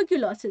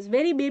tuberculosis,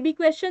 very baby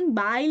question,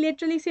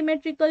 bilaterally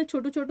symmetrical,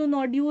 Chhotu Chhotu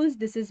nodules,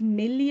 this is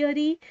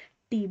miliary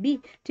TB.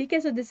 ठीक है,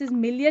 so this is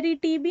miliary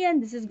TB and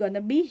this is gonna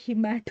be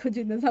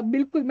हिमेटोजेनस. अब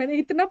बिल्कुल मैंने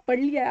इतना पढ़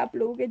लिया है आप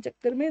लोगों के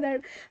चक्कर में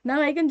that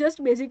now I can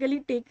just basically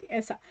take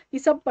ऐसा कि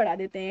सब पढ़ा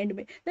देते हैं एंड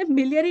में.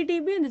 Miliary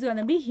TB and this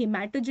gonna be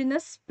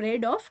हिमेटोजेनस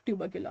spread of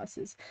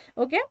tuberculosis.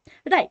 Okay,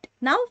 right.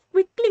 Now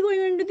quickly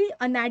going into the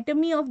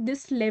anatomy of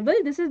this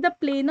level. This is the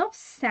plane of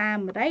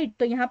Sam, right?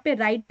 तो यहाँ पे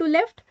right to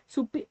left,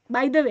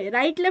 by the way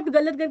right left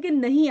गलत करके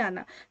नहीं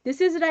आना.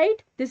 This is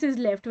right, this is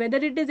left,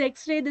 whether it is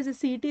x ray, this is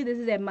CT, this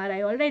is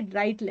MRI. All right,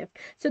 right left.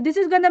 So this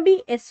is gonna be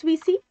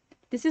SVC,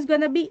 this is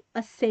gonna be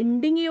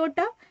ascending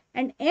aorta,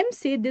 and M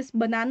से this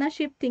banana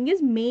shaped thing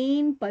is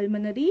main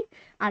pulmonary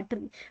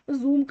artery.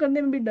 Zoom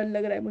करने में भी डर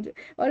लग रहा है मुझे.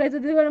 और ऐसे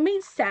this is gonna be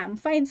SAM.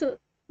 Fine. So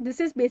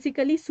this is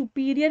basically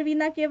superior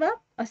vena cava,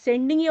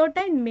 ascending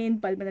aorta, and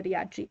main pulmonary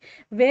artery.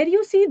 Where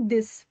you see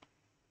this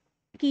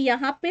कि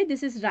यहाँ पे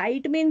this is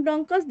right main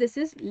bronchus, this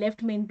is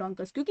left main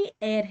bronchus, क्योंकि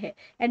air है.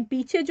 And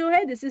पीछे जो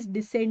है this is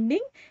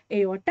descending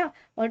aorta.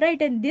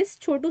 Alright, and this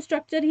Chhotu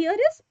structure here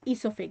is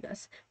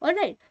oesophagus.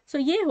 Alright, सो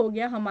ये हो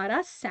गया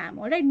हमारा Sam.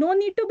 Alright, no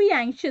need to be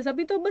anxious.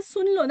 अभी तो बस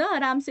सुन लो ना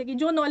आराम से कि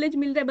जो नॉलेज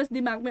मिल रहा है बस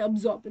दिमाग में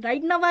absorb.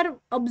 Right now our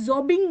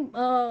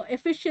absorbing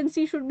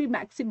efficiency should be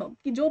maximum,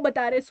 कि जो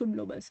बता रहे सुन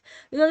लो बस.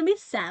 B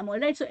Sam.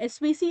 Alright, so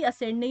SVC,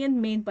 ascending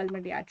and main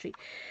pulmonary artery.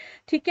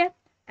 ठीक है,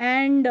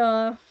 एंड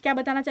क्या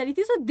बताना चाह रही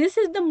थी? So this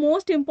is the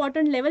most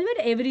important level where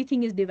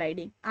everything is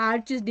dividing.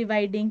 Arch is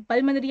dividing,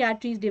 pulmonary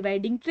artery is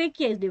dividing,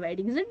 trachea is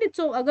dividing, isn't it?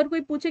 सो अगर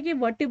कोई पूछे कि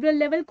वर्टिब्रल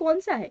लेवल कौन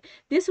सा है,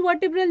 this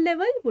vertebral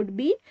level would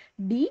be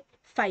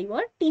D5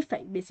 or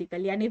T5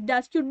 basically. And if they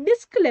ask you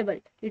disc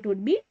level it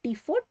would be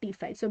T4,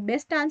 T5. So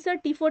best answer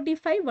T4,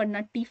 T5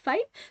 वरना T5.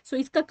 सो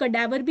इसका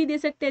कडावर भी दे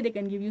सकते हैं. They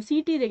can give you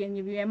CT, they can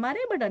give you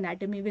MRI, but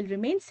anatomy will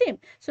remain same.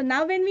 So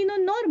now when we know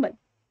normal,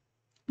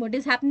 what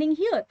is happening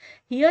here?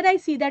 Here I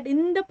see that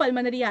in the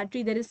pulmonary artery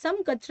there is some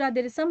kachra,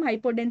 there is some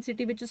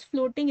hypodensity which is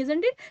floating,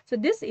 isn't it? So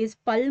this is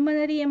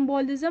pulmonary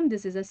embolism.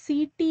 This is a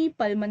CT,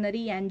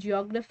 pulmonary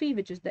angiography,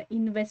 which is the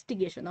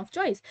investigation of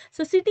choice.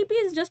 So CTP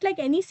is just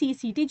like any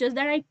CCT, just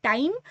that I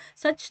time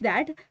such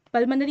that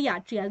pulmonary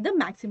artery has the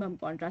maximum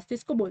contrast. तो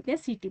इसको बोलते हैं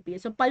CTP.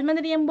 So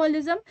pulmonary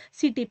embolism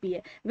CTP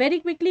है.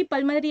 Very quickly,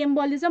 pulmonary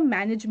embolism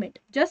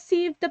management. Just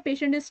see if the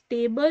patient is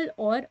stable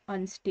or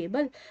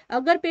unstable.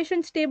 अगर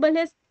patient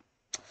stable है,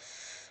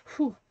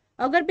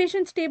 अगर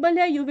patient stable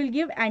है, you will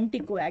give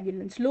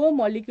anticoagulants, low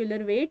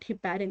molecular weight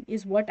heparin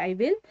is what I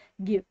will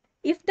give.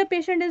 If the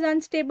patient is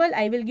unstable,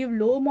 I will give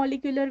low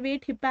molecular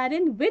weight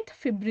heparin with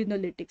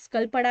fibrinolytics.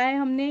 कल पढ़ा है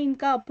हमने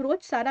इनका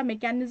approach, सारा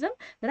mechanism,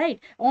 right.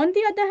 On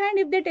the other hand,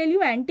 if they tell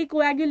you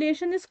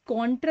anticoagulation is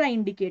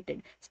contraindicated,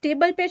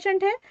 stable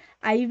patient है,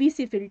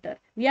 IVC filter,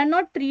 we are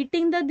not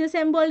treating the this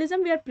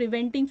embolism, we are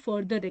preventing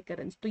further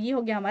recurrence. तो ये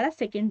हो गया हमारा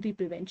secondary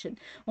prevention.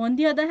 On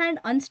the other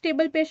hand,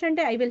 unstable patient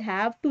है, I will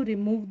have to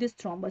remove this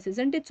thrombus,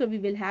 isn't it? So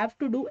we will have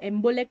to do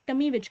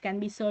embolectomy, which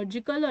can be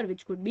surgical or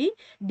which could be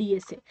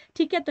DSA.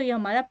 ठीक है, तो ये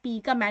हमारा P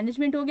का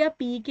management हो गया.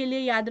 P के लिए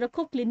याद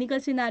रखो, क्लिनिकल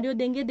सिनारियो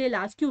देंगे, they'll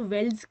ask you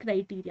Wells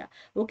criteria.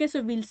 Okay,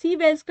 so we'll see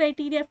Wells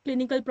criteria. If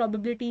clinical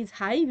probability is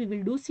high, we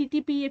will do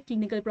CTP. If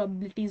clinical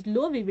probability is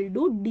low, we will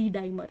do D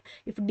dimer.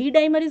 If D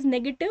dimer is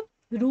negative,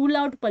 rule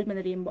out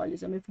pulmonary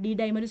embolism. If D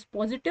dimer is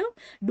positive,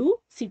 do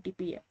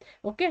CTPA.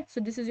 Okay,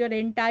 so this is your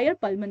entire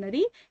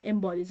pulmonary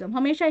embolism.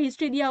 हमेशा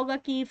history दिया होगा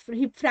कि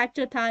hip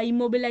fracture था,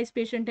 immobilise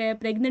patient है,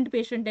 pregnant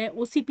patient है,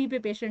 OCP पे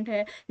patient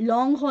है,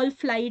 long haul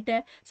flight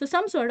है. So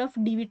some sort of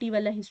DVT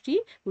वाला history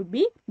would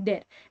be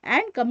there.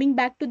 And coming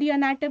back to the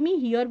anatomy,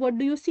 here what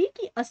do you see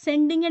कि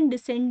ascending and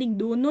descending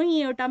दोनों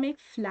ही aorta में एक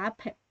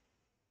flap है.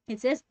 It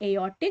says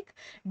aortic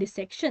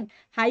dissection.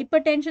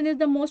 Hypertension is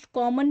the most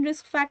common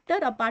risk factor.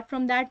 Apart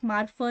from that,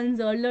 Marfan's,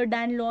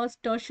 Ehlers-Danlos loss,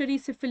 tertiary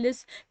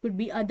syphilis could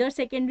be other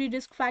secondary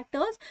risk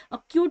factors.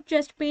 Acute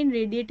chest pain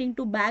radiating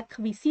to back.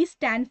 We see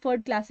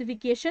Stanford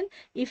classification.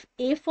 If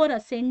A for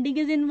ascending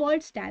is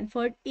involved,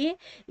 Stanford A.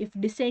 If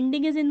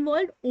descending is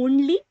involved,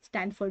 only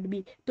Stanford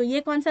B. तो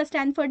ये कौन सा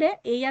Stanford है,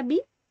 A या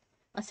B?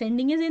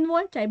 Ascending is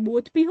involved, चाहे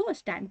both भी हो,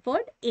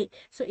 Stanford A.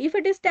 So if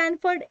it is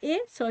Stanford A,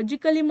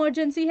 surgical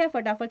emergency है,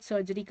 फटाफट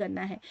surgery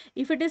करना है.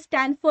 If it is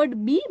Stanford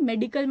B,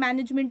 medical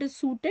management is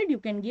suited, you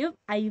can give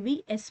IV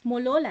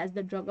esmolol as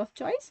the drug of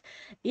choice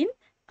in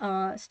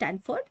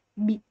Stanford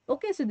B.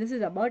 Okay, so this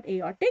is about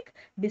aortic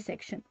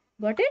dissection.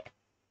 Got it?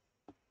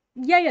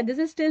 Yeah, this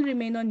is still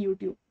remain on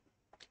YouTube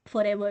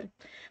forever.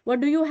 What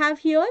do you have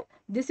here?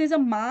 This is a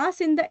mass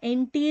in the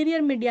anterior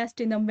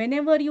mediastinum.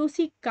 Whenever you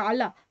see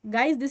kala,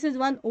 guys, this is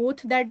one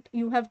oath that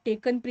you have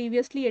taken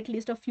previously, at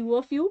least a few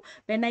of you.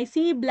 When I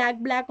see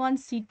black on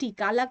CT,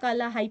 kala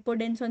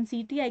hypodense on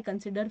CT, I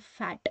consider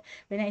fat.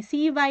 When I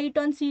see white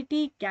on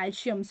CT,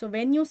 calcium. So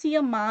when you see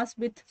a mass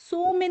with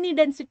so many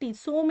densities,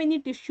 so many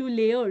tissue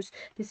layers,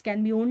 this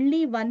can be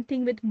only one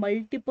thing with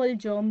multiple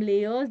germ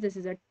layers. This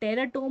is a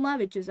teratoma,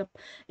 which is a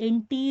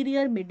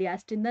anterior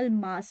mediastinal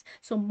mass.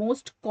 So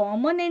most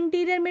common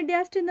anterior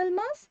mediastinal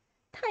mass,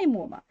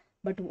 thymoma.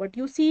 But what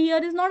you see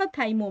here is not a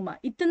thymoma.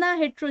 Itna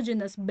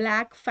heterogeneous,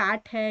 black,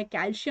 fat hai,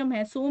 calcium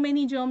hai, so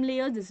many germ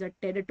layers, this is a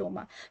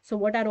teratoma. So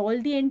what are all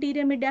the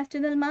anterior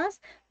mediastinal mass?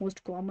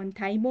 Most common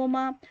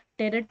thymoma,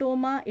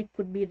 teratoma, it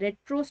could be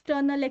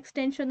retrosternal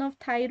extension of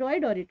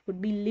thyroid or it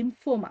could be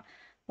lymphoma.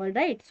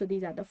 Alright, so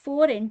these are the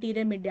four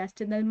anterior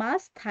mediastinal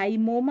mass.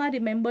 Thymoma,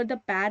 remember the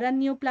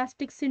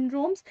paraneoplastic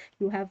syndromes.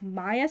 You have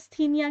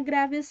myasthenia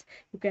gravis,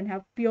 you can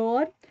have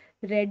pure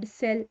red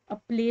cell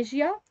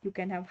aplasia, you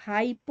can have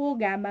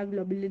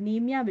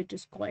hypogammaglobulinemia, which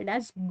is called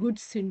as Good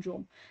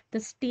syndrome. The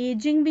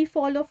staging we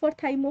follow for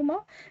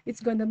thymoma,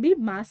 it's going to be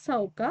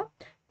Masaoka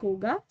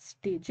Koga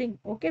staging,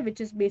 okay, which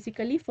is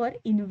basically for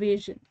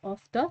invasion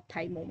of the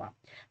thymoma.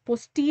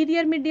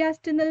 Posterior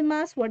mediastinal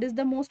mass, what is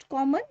the most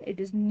common? It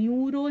is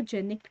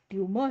neurogenic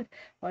tumor,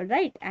 all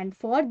right, and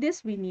for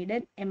this we need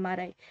an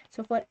MRI.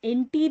 So for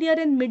anterior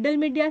and middle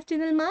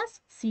mediastinal mass,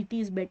 CT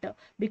is better.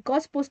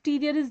 Because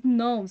posterior is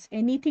nerves,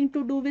 anything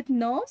to do with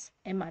nerves,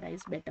 MRI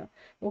is better,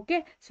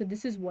 okay. So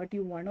this is what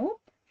you want to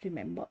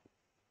remember.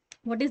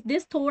 What is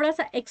this? थोड़ा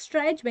सा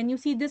extra edge. When you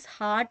see this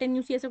heart and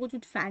you see ऐसा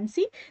कुछ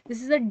fancy,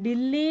 this is a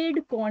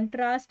delayed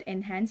contrast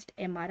enhanced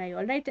MRI,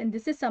 all right. And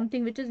this is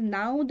something which is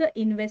now the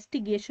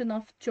investigation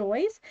of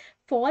choice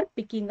for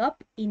picking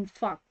up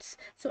infarcts.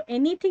 So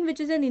anything which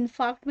is an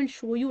infarct will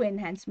show you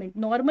enhancement.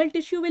 Normal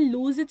tissue will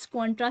lose its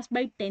contrast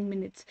by 10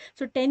 minutes.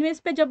 So 10 minutes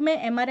पे जब मैं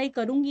MRI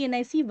करूँगी and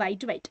I see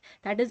white,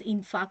 that is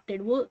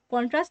infarcted. वो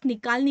contrast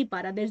निकाल नहीं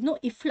पा रहा. There is no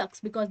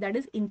efflux because that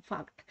is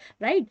infarct,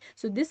 right?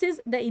 So this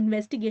is the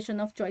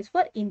investigation of choice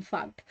for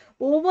infarct.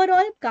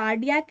 Overall,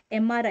 cardiac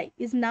MRI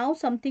is now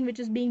something which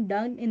is being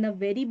done in a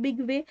very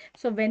big way.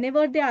 So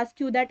whenever they ask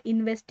you that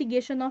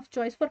investigation of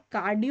choice for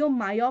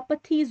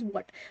cardiomyopathy is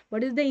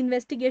what is the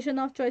investigation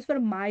of choice for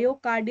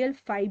myocardial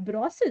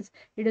fibrosis?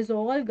 It is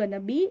all gonna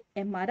be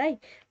MRI.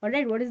 All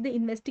right, what is the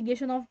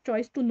investigation of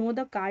choice to know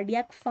the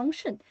cardiac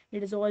function?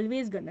 It is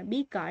always gonna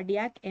be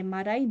cardiac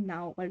MRI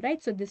now. All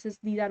right, so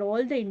these are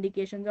all the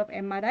indications of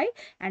MRI.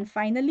 And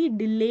finally,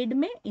 delayed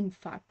में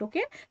infarct.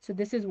 Okay, so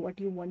this is what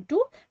you want to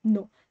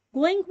know.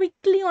 Going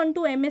quickly on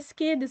to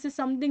MSK, this is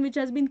something which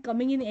has been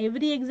coming in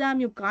every exam.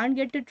 You can't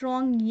get it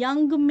wrong.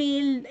 Young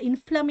male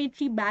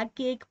inflammatory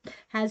backache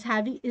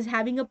is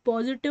having a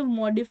positive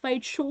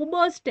modified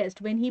Schober's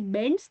test. When he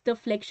bends, the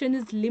flexion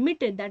is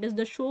limited. That is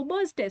the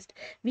Schober's test.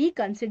 We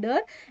consider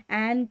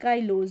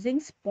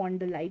ankylosing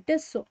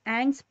spondylitis. So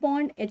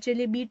angspond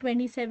HLA-B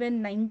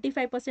 27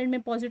 95%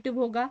 में positive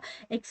होगा.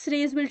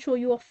 X-rays will show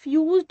you a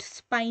fused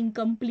spine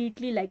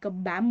completely like a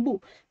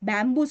bamboo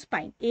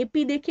spine.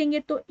 AP देखेंगे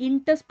तो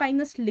interspinous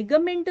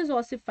ligament is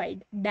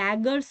ossified,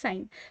 dagger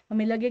sign.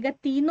 हमें लगेगा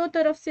तीनों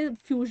तरफ से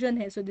fusion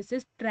है. So this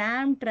is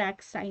tram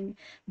track sign.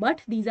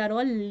 But these are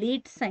all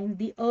late signs.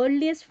 The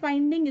earliest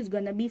finding is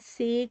gonna be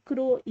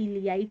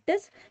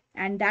sacroiliitis,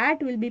 and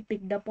that will be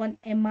picked up on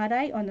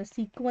MRI on a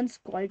sequence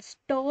called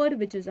STIR,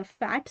 which is a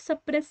fat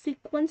suppressed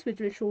sequence, which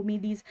will show me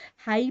these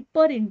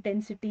hyper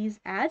intensities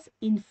as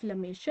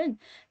inflammation,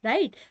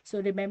 right? So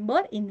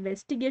remember,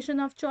 investigation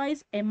of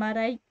choice,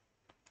 MRI.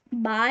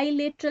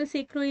 Bilateral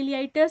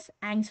sacroiliitis,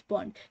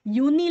 angspond.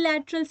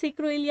 Unilateral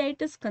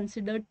sacroiliitis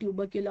considered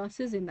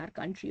tuberculosis in our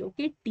country,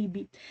 okay,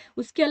 TB.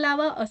 उसके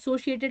अलावा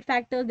associated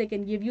factors, they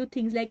can give you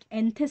things like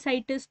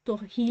enthesitis, तो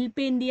heel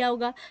pain दिया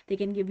होगा. They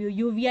can give you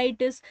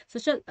uveitis,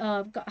 such as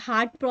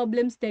heart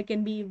problems. There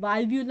can be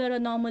valvular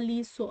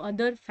anomalies, so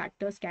other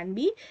factors can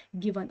be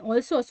given.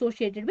 Also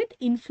associated with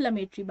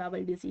inflammatory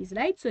bowel disease,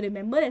 right? So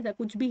remember, ऐसा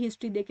कुछ भी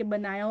history देके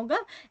बनाया होगा.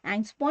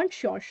 Angspond,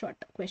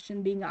 short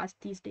question being asked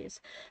these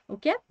days,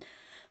 okay.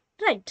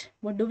 Right,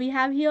 what do we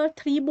have here?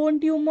 3 bone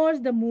tumors.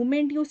 The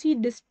moment you see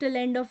distal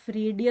end of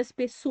radius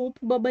पे soap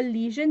bubble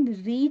lesion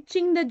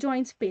reaching the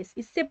joint space,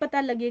 इससे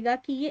पता लगेगा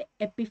कि ये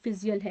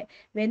epiphyseal है.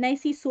 When I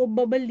see soap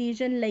bubble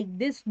lesion like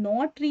this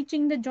not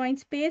reaching the joint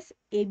space,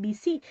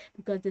 ABC,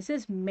 because this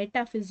is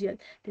metaphyseal,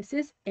 this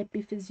is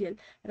epiphyseal,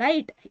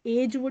 right?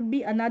 Age would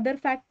be another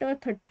factor,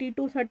 30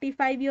 to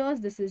 35 years.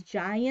 This is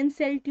giant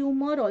cell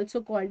tumor,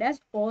 also called as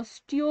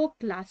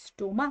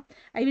osteoclastoma.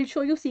 I will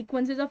show you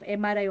sequences of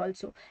MRI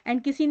also.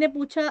 And किसी ने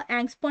पूछा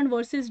angspond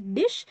versus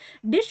dish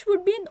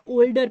would be an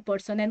older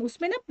person, and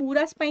उसमें ना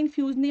पूरा spine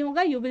fuse नहीं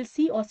होगा. You will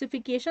see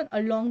ossification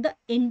along the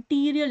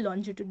anterior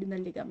longitudinal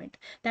ligament.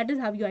 That is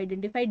how you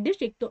identify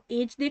dish. एक तो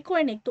age देखो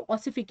and एक तो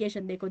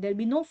ossification देखो. There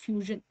will be no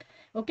fusion.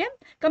 Okay,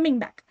 coming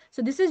back.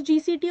 So this is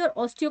GCT और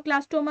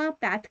osteoclastoma.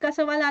 Path का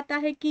सवाल आता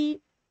है कि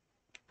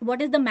what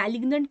is the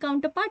malignant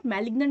counterpart?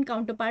 Malignant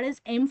counterpart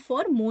is M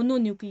for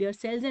mononuclear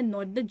cells and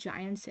not the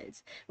giant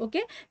cells.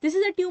 Okay, this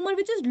is a tumor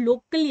which is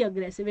locally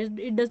aggressive.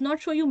 It does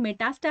not show you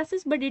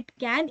metastasis, but it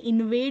can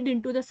invade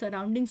into the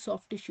surrounding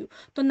soft tissue.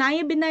 तो ना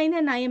ये benign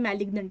है ना ये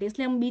malignant है,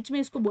 इसलिए हम बीच में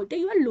इसको बोलते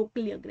हैं you are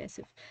locally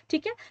aggressive.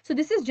 ठीक है, so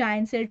this is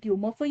giant cell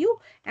tumor for you.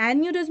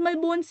 Aneurysmal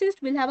bone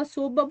cyst will have a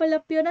soap bubble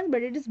appearance,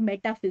 but it is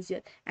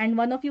metaphyseal. And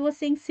one of you was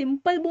saying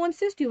simple bone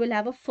cyst, you will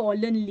have a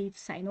fallen leaf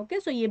sign. Okay,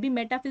 so ये भी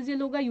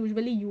metaphyseal होगा,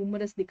 usually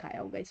humorous दिखाया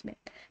होगा इसमें.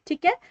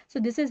 ठीक है, so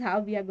this is how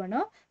we are gonna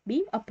be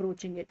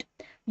approaching it.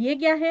 ये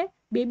क्या है?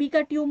 बेबी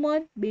का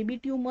tumour,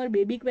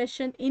 baby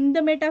question. In the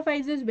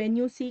मेटाफाइजिस when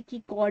you see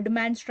कि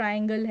कॉडमैन्स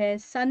ट्रायंगल है,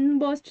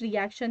 सनबर्स्ट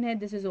रिएक्शन है,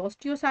 दिस इज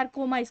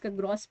ऑस्टियोसार्कोमा. इसका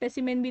ग्रॉस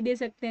स्पेसिमेन भी दे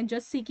सकते हैं.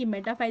 जस्ट सी कि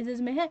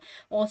मेटाफाइजिस में है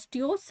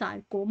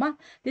osteosarcoma.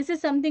 This is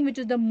something which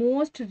is the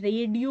most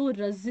radio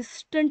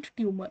resistant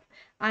tumour.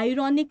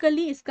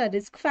 Ironically इसका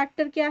रिस्क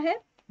फैक्टर क्या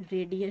है?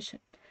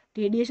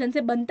 रेडिएशन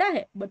से बनता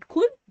है बट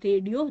खुद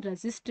radio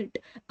resistant.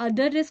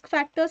 Other risk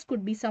factors could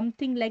be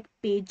something like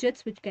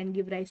Piaget's which can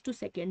give rise to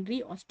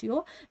secondary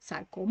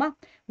osteosarcoma.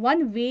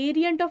 One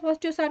variant of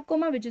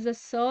osteosarcoma which is a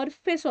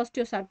surface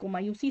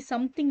osteosarcoma, you see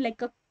something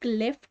like a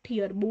cleft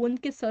here, bone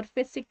के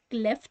surface से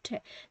cleft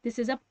है. This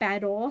is a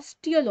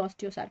parosteal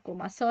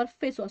osteosarcoma,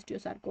 surface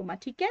osteosarcoma.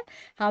 ठीक है,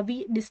 how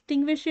we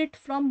distinguish it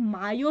from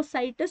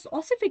myositis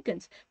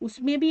ossificans?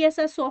 उसमें भी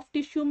ऐसा soft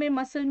tissue में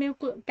muscle में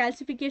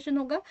calcification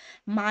होगा.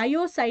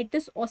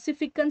 Myositis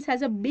ossificans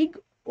has a big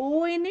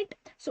O in it,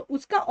 so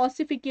uska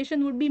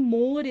ossification would be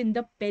more in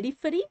the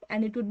periphery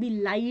and it would be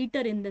lighter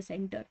in the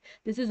center.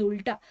 This is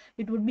ulta.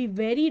 It would be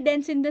very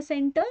dense in the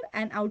center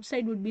and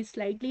outside would be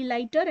slightly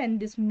lighter, and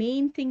this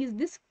main thing is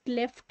this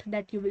cleft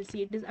that you will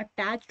see. It is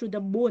attached to the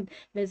bone,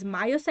 whereas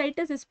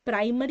myositis is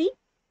primary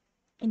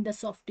in the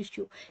soft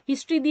tissue.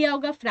 History दिया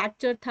होगा,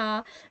 fracture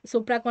था,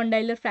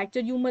 supracondylar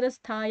fracture humerus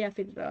था या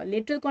फिर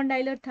lateral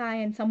condylar था,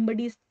 and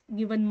somebody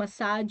given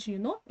massage, you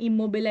know,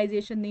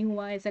 immobilisation नहीं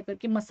हुआ, ऐसा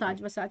करके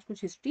मसाज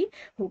कुछ हिस्ट्री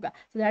होगा.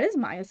 So that is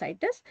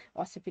myositis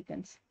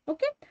ossificans.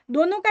 Okay,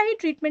 दोनों का ही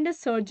treatment is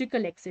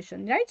surgical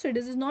accession, right? So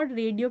this is not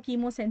radio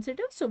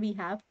chemosensitive, so we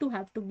have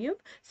to give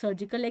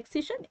surgical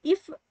accession.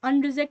 If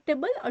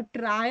अनरिजेक्टेबल, a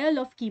trial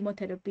of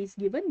chemotherapy is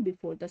given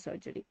before the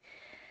surgery.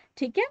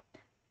 ठीक है,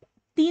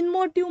 3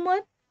 मोर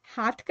tumour.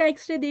 हाथ का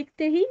x ray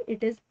देखते ही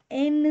it is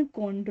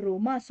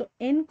enchondroma. So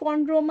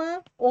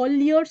enchondroma,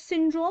 Ollier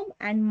syndrome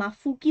and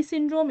Maffucci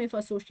syndrome if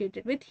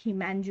associated with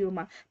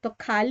hemangioma. तो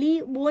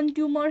खाली bone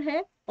tumor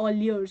है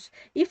Ollier's.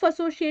 If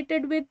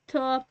associated with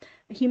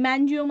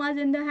hemangiomas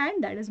in the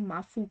hand, that is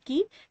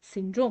Maffucci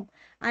syndrome.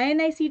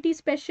 INI-CET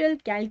special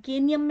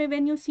calcaneum में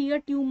when you see a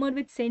tumor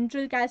with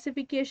central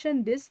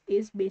calcification, this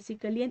is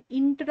basically an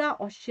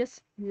intraosseous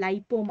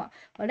lipoma.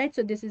 Alright,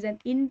 so this is an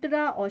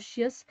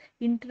intraosseous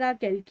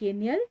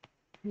intracalcaneal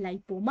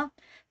lipoma.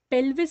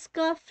 Pelvis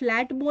का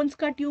flat bones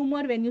का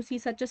tumor, when you see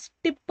such a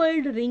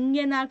stippled ring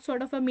and arc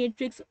sort of a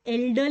matrix,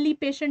 elderly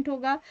patient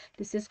होगा,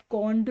 this is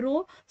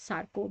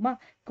chondrosarcoma.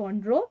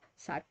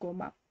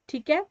 Chondrosarcoma.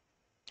 ठीक है.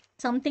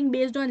 Something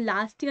based on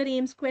last year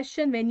AIIMS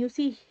question, when you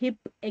see hip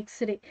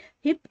x-ray,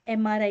 hip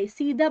MRI,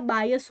 सीधा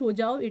bias हो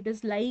जाओ, it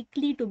is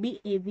likely to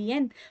be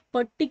AVN,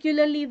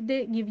 particularly if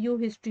they give you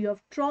history of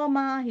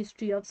trauma,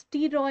 history of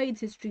steroids,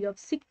 history of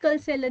sickle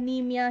cell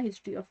anemia,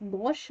 history of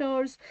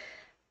Gaucher's.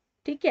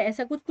 ठीक है,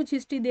 ऐसा कुछ कुछ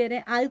history दे रहे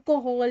हैं.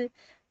 अल्कोहल,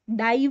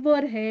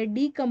 डाइवर है,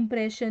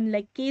 डीकम्प्रेशन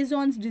लाइक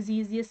केजॉन्स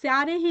डिजीज, ये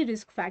सारे ही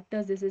risk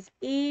factors. This is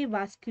a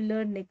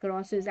vascular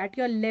necrosis. At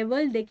your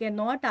level they can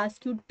not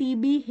ask you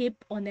TB hip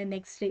on an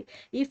x ray.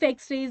 If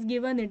x ray is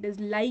given, it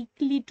is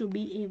likely to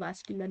be A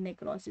vascular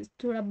necrosis.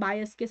 थोड़ा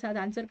बायस के साथ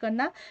answer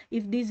करना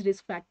if these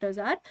risk factors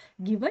are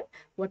given.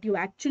 what you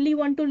actually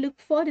want to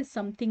look for is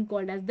something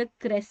called as the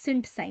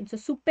crescent sign. So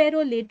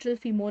superolateral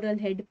femoral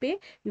head पे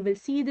you will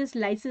see this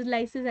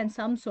lysis and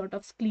some sort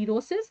of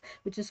sclerosis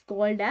which is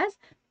called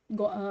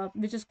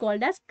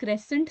as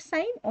crescent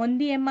sign. On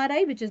the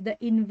MRI, which is the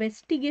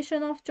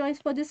investigation of choice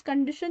for this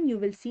condition, you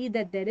will see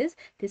that there is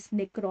this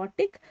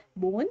necrotic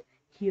bone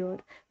here.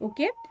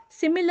 Okay,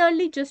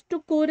 similarly, just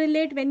to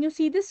correlate, when you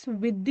see this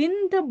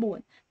within the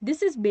bone,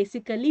 this is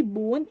basically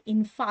bone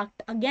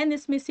infarct. Again,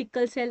 इसमें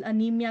sickle cell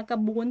anemia का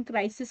bone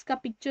crisis का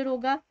picture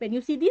होगा. When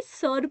you see these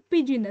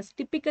serpiginous,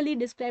 typically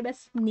described as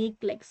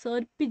snake-like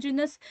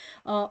serpiginous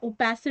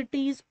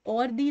opacities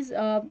or these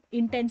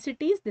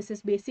intensities, this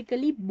is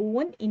basically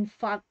bone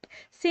infarct.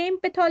 Same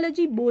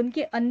pathology, bone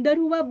के अंदर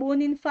हुआ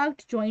bone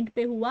infarct, joint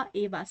पे हुआ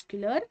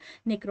avascular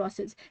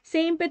necrosis.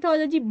 Same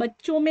pathology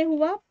बच्चों में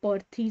हुआ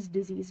Perthes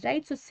disease,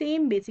 right? So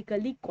same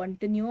basically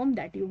continuum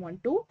that you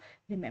want to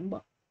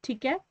remember.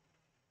 ठीक है.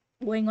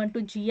 Going on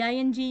to GI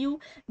and GU,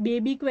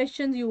 baby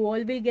questions, you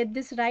all will get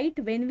this right.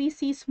 When we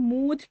see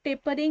smooth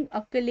tapering,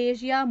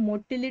 achalasia,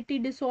 motility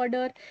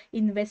disorder,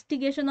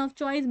 investigation of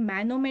choice,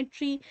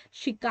 manometry,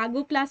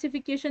 Chicago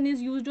classification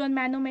is used on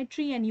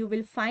manometry, and you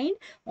will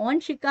find on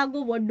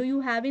Chicago, what do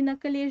you have in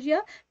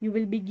achalasia? You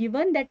will be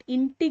given that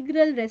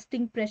integral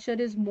resting pressure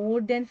is more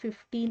than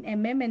 15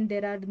 mm and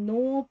there are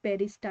no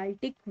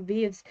peristaltic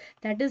waves.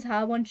 That is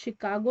how on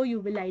Chicago you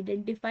will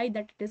identify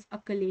that it is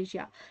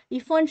achalasia.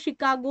 If on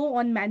Chicago,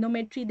 on manometry,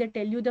 they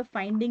tell you the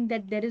finding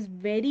that there is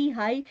very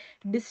high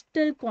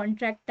distal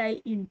contractile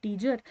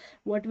integer,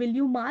 what will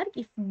you mark?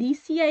 If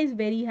DCI is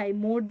very high,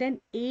 more than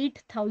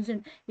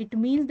 8,000, it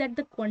means that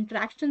the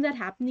contractions are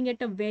happening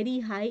at a very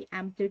high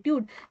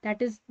amplitude.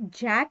 That is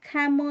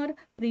jackhammer,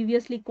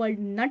 previously called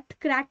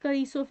nutcracker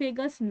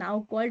esophagus,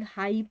 now called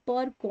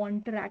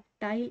hypercontractile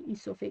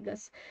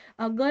esophagus.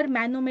 अगर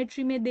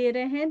manometry में दे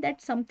रहे हैं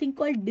that something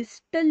called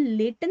distal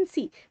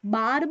latency,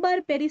 bar bar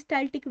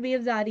peristaltic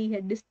waves आ रही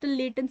है, distal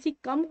latency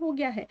कम हो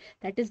गया है,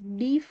 that is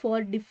D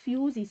for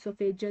diffuse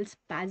esophageal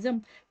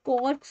spasm.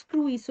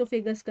 corkscrew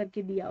esophagus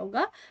करके दिया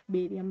होगा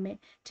बेरियम में.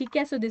 ठीक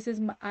है. So this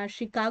is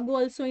Chicago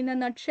also in a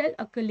nutshell,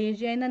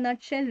 achalasia in a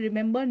nutshell.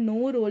 Remember,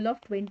 no role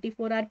of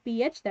 24-hour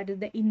PH, that is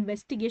the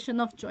investigation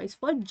of choice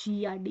for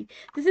GRD.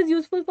 This is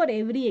useful for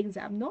every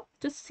exam, no?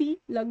 Just see,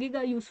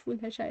 लगेगा useful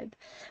है शायद.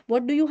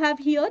 What do you have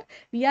here?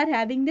 We are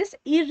having this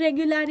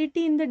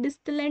irregularity in the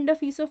distal end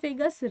of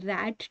esophagus,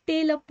 rat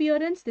tail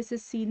appearance. This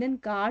is seen in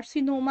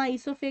carcinoma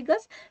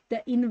esophagus.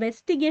 The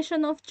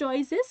investigation of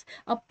choice is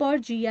upper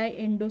GI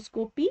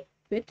endoscopy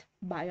with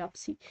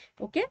biopsy.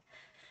 Okay,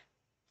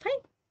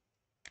 fine.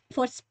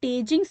 For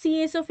staging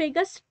C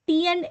esophagus,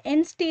 T and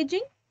N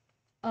staging,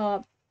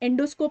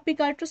 endoscopic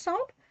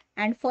ultrasound,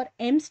 and for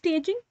M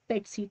staging,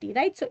 PET CT,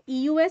 right? So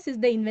EUS is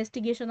the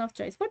investigation of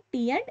choice for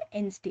T and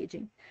N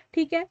staging.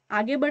 ठीक है.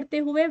 आगे बढ़ते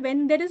हुए,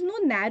 when there is no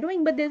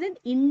narrowing but there is an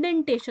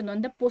indentation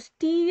on the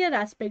posterior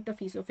aspect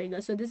of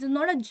esophagus, so this is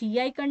not a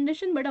GI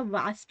condition but a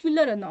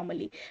vascular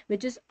anomaly,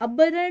 which is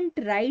aberrant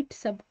right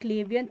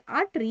subclavian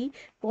artery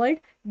called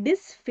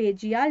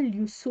dysphagia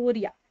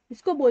lusoria.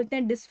 इसको बोलते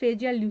हैं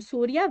dysphagia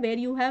lusoria, where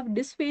you have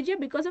dysphagia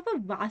because of a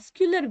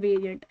vascular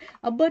variant.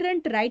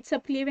 Aberrant right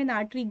subclavian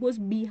artery goes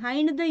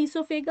behind the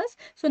esophagus.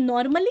 So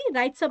normally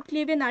right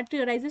subclavian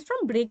artery arises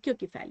from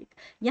brachiocephalic.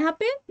 यहाँ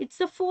पे it's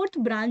the fourth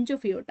branch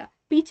of aorta.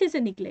 पीछे से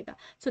निकलेगा.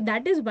 So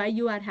that is why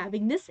you are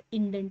having this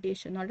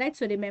indentation. Alright,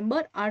 so remember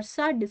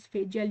ursa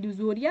dysphagia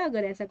lusoria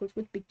अगर ऐसा कुछ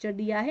picture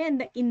दिया है,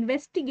 and the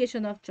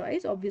investigation of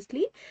choice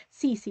obviously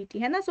CCT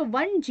है ना. So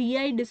one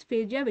GI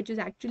dysphagia which is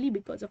actually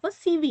because of a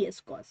CVS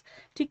cause.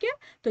 ठीक है,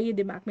 तो ये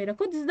दिमाग में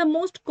रखो. This is the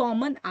most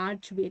common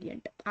arch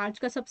variant. arch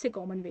का सबसे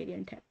common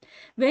variant है.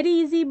 Very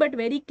easy but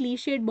very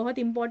cliched, बहुत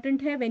important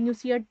है. When you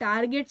see a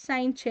target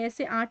sign 6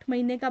 से 8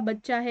 महीने का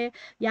बच्चा है,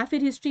 या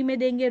फिर हिस्ट्री में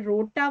देंगे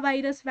रोटा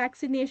वायरस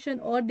वैक्सीनेशन,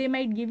 और they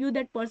might give you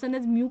that person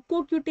has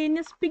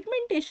mucocutaneous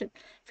pigmentation.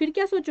 फिर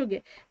क्या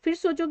सोचोगे? फिर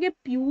सोचोगे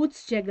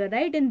प्यूज Jaeger,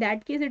 right? In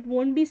that case it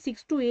won't be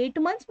 6 to 8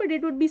 months but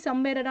it would be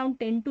somewhere around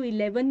 10 to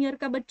 11 year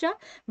का बच्चा.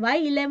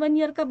 वाई 11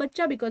 ईयर का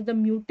बच्चा? Because the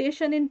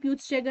mutation in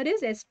प्यूज Jaeger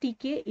is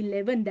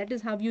STK11. That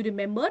is how you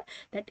remember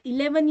that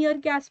 11 year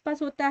के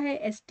आसपास होता है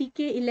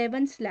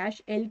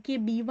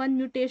STK11/LKB1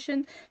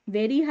 mutation.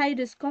 Very high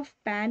risk of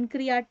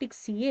pancreatic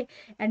CA,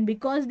 and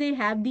because they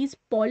have these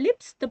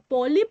polyps, the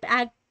polyp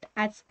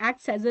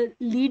acts as a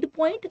lead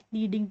point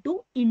leading to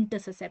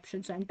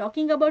intersusception. So I'm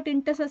talking about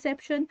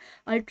intersusception.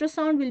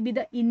 Ultrasound will be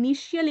the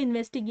initial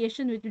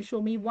investigation which will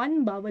show me one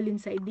bowel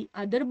inside the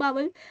other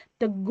bowel.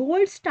 The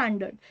gold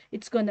standard,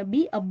 it's gonna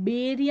be a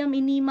barium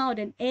enema or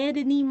an air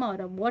enema or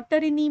a water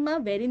enema,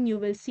 wherein you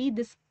will see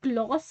this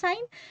claw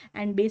sign,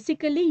 and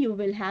basically you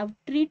will have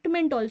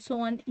treatment also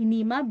on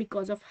enema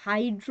because of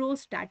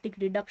hydrostatic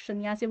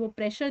reduction. यहाँ से वो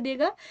pressure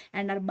देगा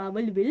and our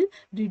bowel will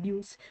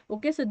reduce.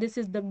 Okay, so this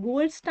is the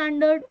gold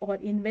standard or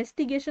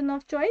investigation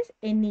of choice,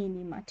 any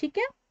enema. ठीक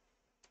है?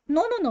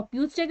 No,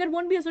 Peutz Jeghers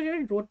won't be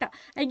associated with rota.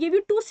 I gave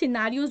you two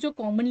scenarios जो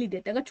commonly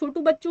देते हैं. अगर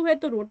छोटू बच्चू है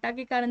तो रोटा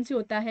के कारण से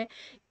होता है,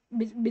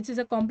 which is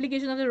a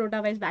complication of the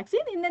rotavirus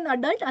vaccine. In an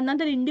adult,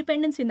 another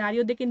independent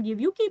scenario they can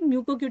give you कि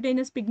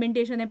mucocutaneous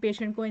pigmentation है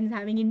patient को and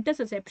having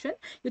intersusception,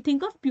 you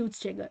think of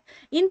Peutz Jeghers.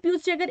 In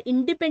Peutz Jeghers,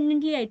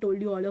 independently I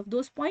told you all of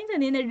those points,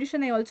 and in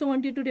addition I also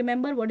want you to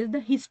remember what is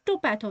the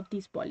histopath of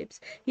these polyps.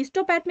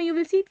 Histopath में you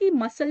will see कि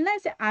muscle ना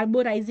ऐसे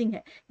arborizing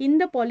है. In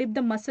the polyp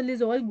the muscle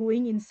is all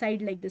going inside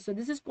like this, so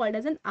this is called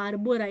as an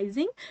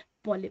arborizing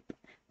polyp.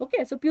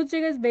 Okay, so Peutz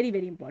Jeghers is very,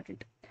 very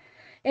important.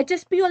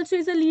 HSP also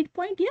is a lead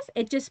point. Yes,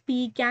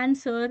 HSP,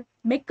 cancer,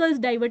 Meckel's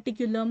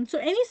diverticulum. So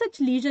any such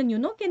lesion, you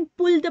know, can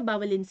pull the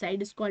bowel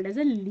inside, is called as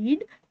a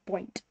lead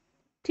point.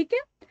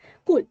 Okay,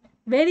 cool.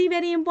 Very,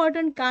 very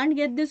important. Can't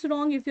get this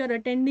wrong. If you're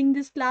attending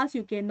this class,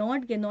 you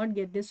cannot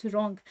get this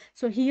wrong.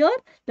 So here,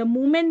 the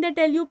moment they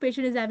tell you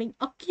patient is having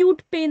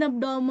acute pain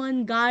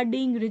abdomen,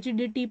 guarding,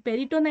 rigidity,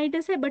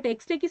 peritonitis है, but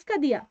X-ray किसका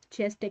दिया?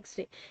 Chest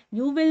X-ray.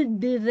 You will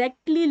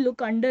directly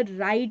look under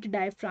right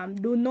diaphragm.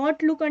 Do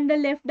not look under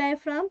left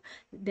diaphragm.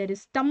 There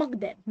is stomach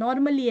there.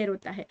 Normally air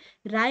होता है.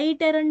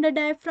 Right air under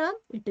diaphragm,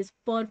 it is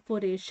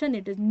perforation.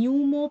 It is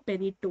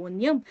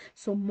pneumoperitoneum.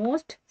 So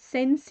most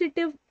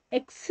sensitive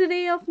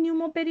X-ray of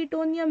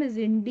pneumoperitoneum is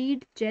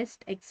indeed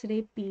chest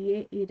X-ray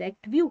PA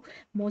erect view.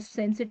 Most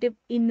sensitive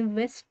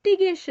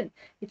investigation,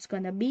 it's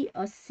gonna be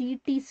a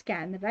CT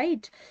scan,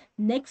 right?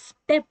 Next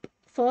step,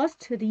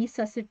 first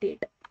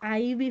resuscitate,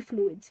 IV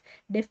fluids,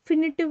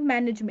 definitive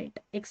management,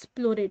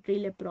 exploratory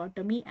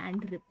laparotomy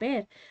and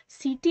repair.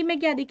 CT में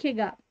क्या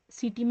दिखेगा?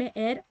 CT में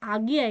air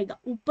आगे आएगा,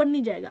 ऊपर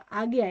नहीं जाएगा,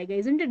 आगे आएगा,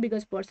 isn't it?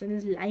 Because person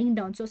is lying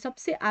down. So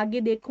सबसे आगे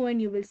देखो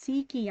and you will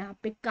see कि यहाँ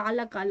पे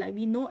काला काला,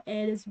 we know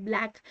air is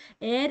black,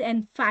 air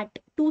and fat,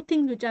 two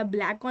things which are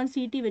black on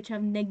CT which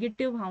have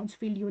negative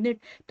Hounsfield unit.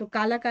 तो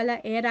काला काला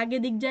air आगे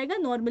दिख जाएगा.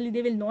 Normally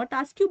they will not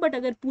ask you, but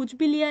अगर पूछ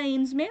भी लिया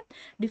एम्स में,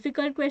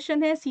 difficult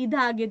question है,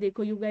 सीधा आगे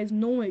देखो, you guys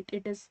know it,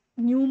 it is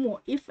pneumo.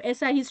 If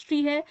ऐसा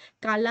history है,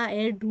 काला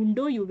air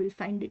ढूंढो, you will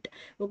find it.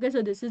 Okay,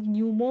 so this is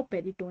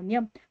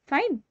pneumoperitoneum.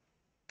 Fine.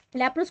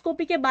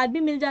 Laparoscopy के बाद भी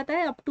मिल जाता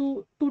है, up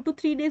to 2 to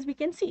 3 days we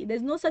can see. There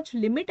is no such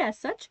limit as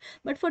such,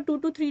 but for 2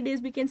 to 3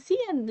 days we can see.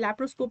 And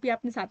laparoscopy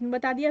आपने साथ में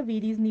बता दिया,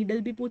 Veery's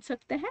needle भी पूछ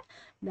सकते हैं.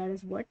 That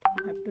is what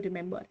you have to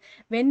remember.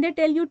 When they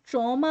tell you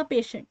trauma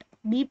patient,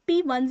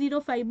 BP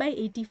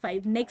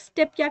 105/85, next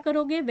step क्या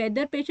करोगे?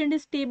 Whether patient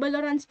is stable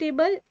or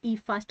unstable,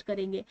 E-fast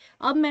करेंगे.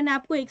 अब मैंने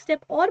आपको एक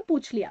step और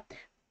पूछ लिया.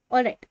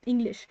 All right,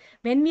 English.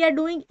 When we are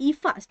doing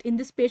E-fast in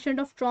this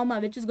patient of trauma,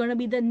 which is going to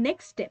be the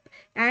next step,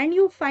 and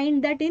you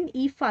find that in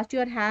E-fast,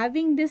 you are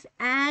having this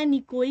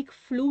anechoic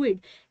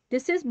fluid.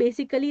 This is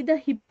basically the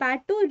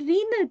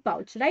hepatorenal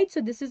pouch, right?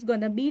 So this is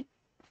going to be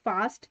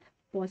fast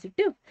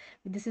positive.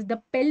 This is the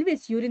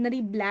pelvis,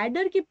 urinary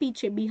bladder के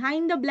पीछे,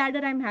 behind the bladder,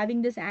 I'm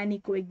having this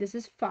anechoic. This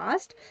is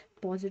fast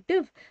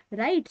positive,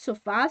 right? So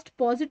fast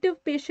positive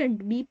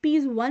patient, BP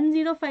is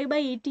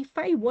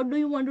 105/85. What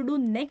do you want to do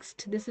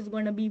next? This is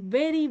going to be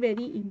very,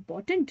 very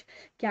important.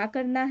 क्या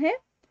करना है?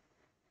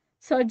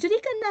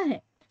 Surgery करना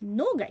है?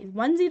 No, guys.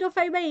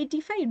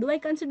 105/85. Do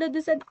I consider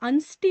this an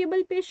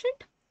unstable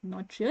patient?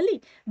 Not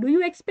really. Do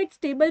you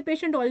expect stable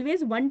patient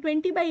always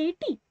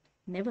 120/80?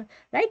 Never,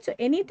 right? So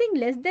anything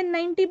less than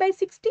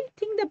 90/60,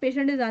 think the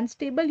patient is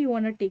unstable, you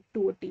want to take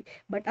to OT.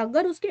 But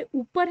agar uske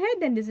upar hai,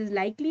 then this is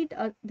likely,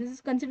 this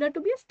is considered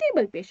to be a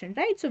stable patient,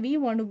 right? So we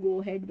want to go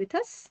ahead with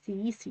a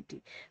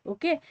CCT.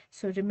 Okay,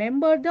 so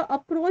remember the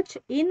approach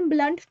in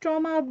blunt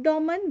trauma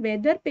abdomen,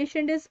 whether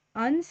patient is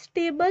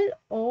unstable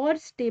or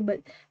stable.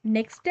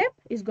 Next step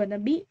is gonna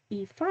be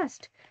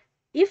E-fast.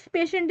 If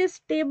patient is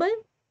stable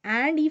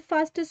and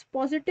E-fast is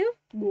positive,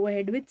 go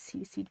ahead with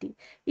CCT.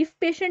 If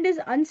patient is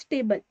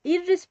unstable,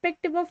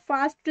 irrespective of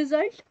fast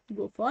result,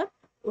 go for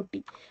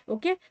OT.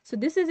 Okay, so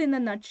this is in a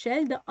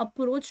nutshell the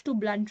approach to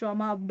blunt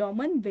trauma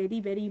abdomen. Very,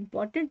 very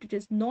important. It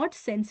is not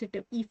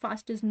sensitive.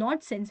 E-fast is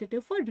not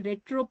sensitive for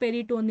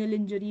retroperitoneal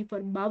injury,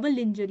 for bowel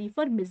injury,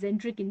 for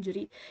mesenteric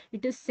injury.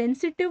 It is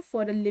sensitive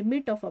for a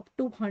limit of up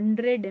to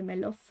 100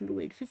 ml of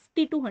fluid.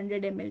 50 to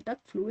 100 ml tak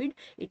fluid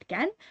it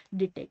can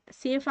detect.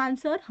 Safe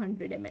answer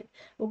 100 ml.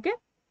 Okay,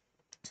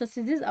 so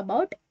this is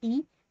about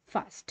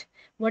E-fast.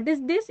 What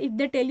is this? If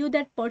they tell you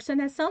that person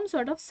has some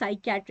sort of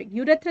psychiatric,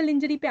 urethral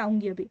injury पे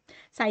आऊंगी अभी,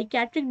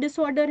 psychiatric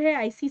disorder है,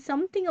 I see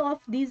something of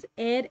these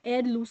air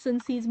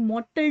lucencies,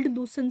 mottled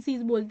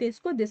lucencies बोलते हैं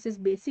इसको. This is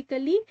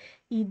basically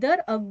either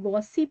a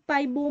gauzy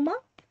pyboma,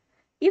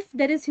 if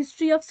there is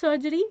history of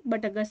surgery,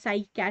 but अगर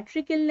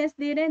psychiatric illness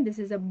दे रहे हैं, this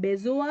is a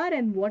bezoar.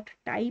 And what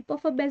type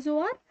of a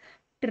bezoar?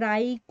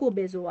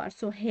 Trichobezoar.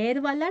 So hair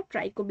wala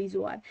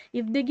trichobezoar.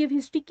 If they give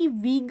history ki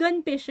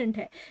vegan patient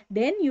hai,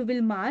 then you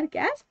will mark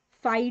as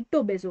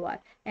phytobezoar.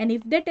 And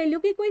if they tell you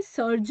कि कोई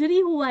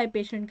surgery हुआ है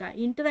patient का,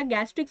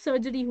 intragastric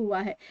surgery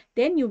हुआ है,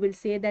 then you will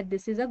say that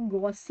this is a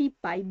gauzy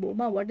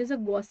pyboma. What is a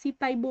gauzy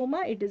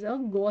pyboma? It is a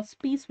gauze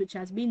piece which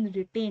has been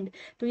retained.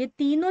 तो ये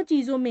तीनों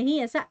चीजों में ही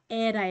ऐसा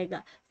air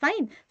आएगा.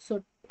 Fine.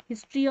 So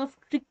history of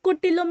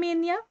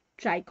trichotillomania,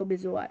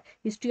 trichobezoar.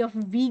 History of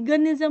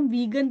veganism,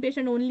 vegan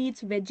patient only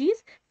eats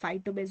veggies,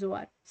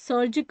 phytobezoar.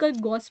 Surgical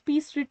gauze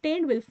piece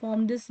retained will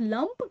form this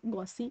lump,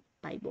 gauzy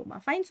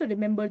pyboma. Fine, so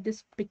remember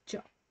this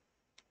picture.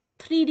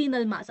 3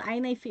 renal mass,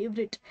 INI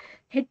favorite.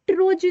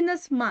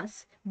 Heterogeneous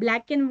mass,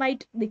 black and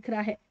white दिख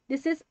रहा है.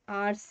 This is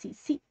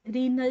RCC,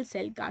 renal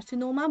cell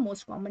carcinoma,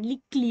 most commonly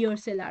clear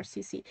cell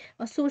RCC,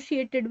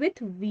 associated with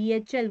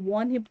VHL,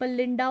 von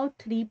Hippel-Lindau,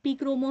 3p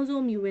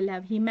chromosome. You will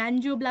have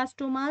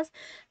hemangioblastomas,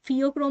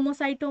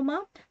 pheochromocytoma,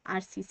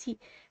 RCC.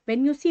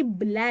 When you see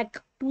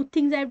black, two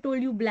things I have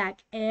told you,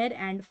 black, air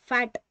and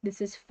fat. This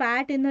is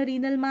fat in a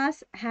renal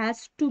mass,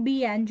 has to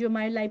be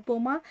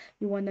angiomyolipoma.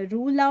 You want to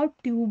rule out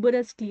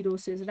tuberous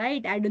sclerosis,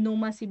 right?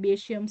 Adenoma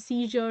sebaceum,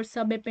 seizure,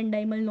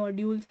 subependymal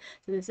nodules.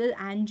 So this is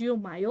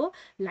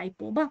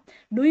angiomyolipoma.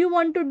 Do you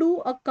want to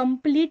do a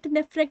complete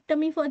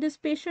nephrectomy for this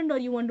patient, or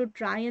you want to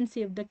try and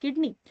save the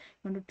kidney?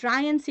 You want to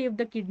try and save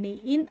the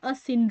kidney. In a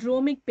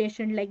syndromic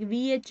patient like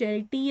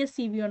VHL,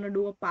 TSC, we want to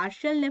do a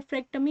partial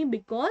nephrectomy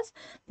because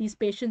these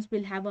patients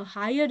will have a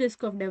higher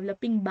risk of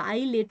developing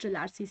bilateral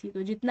RCC.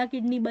 तो जितना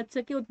kidney बच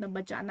सके उतना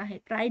बचाना है.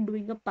 Try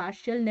doing a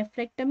partial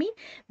nephrectomy.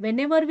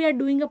 Whenever we are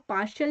doing a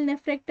partial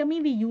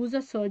nephrectomy, we use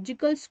a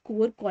surgical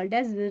score called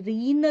as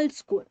renal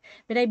score,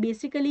 where I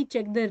basically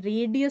check the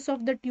radius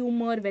of the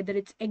tumor, whether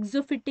it's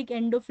exophytic,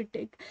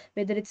 endophytic,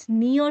 whether it's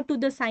near to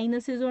the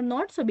sinuses or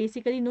not. So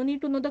basically no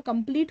need to know the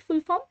complete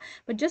full form,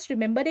 but just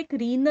remember एक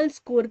renal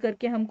score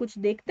करके हम कुछ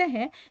देखते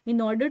हैं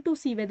in order to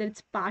see whether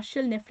it's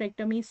partial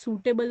nephrectomy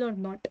suitable or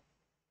not.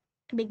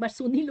 एक बार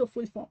सुन ही लो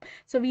full form.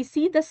 So we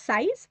see the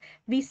size,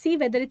 we see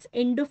whether it's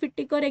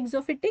endophytic or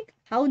exophytic,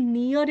 how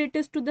near it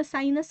is to the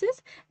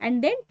sinuses,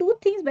 and then two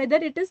things, whether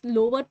it is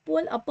lower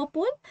pole, upper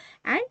pole,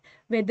 and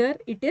whether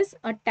it is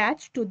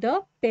attached to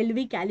the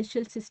pelvic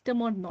calyceal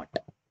system or not.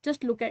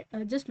 Just look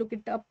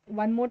it up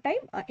one more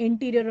time,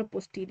 anterior or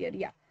posterior.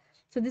 Yeah.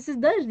 So this is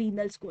the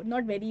renal score,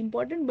 not very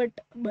important, but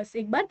bas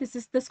ek baar, this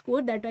is the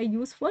score that I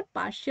use for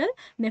partial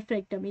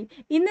nephrectomy.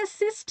 In a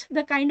cyst,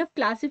 the kind of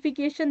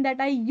classification that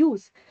I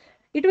use,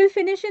 it will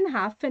finish in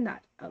half an hour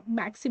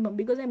maximum,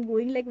 because I'm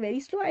going like very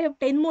slow. I have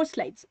 10 more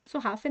slides. So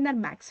half an hour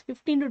max,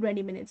 15 to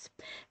 20 minutes,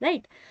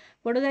 right?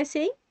 What was I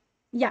saying?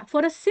 Yeah,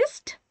 for a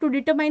cyst, to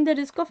determine the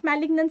risk of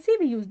malignancy,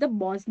 we use the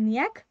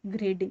Bosniak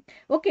grading.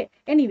 Okay,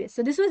 anyway,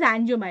 so this was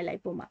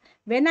angiomyolipoma.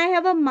 When I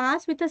have a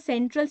mass with a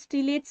central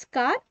stellate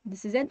scar,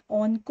 this is an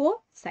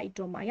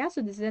oncocytoma. Yeah,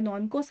 so this is an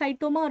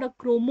oncocytoma or a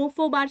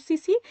chromophobe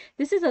RCC.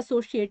 This is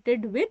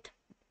associated with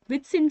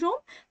which syndrome?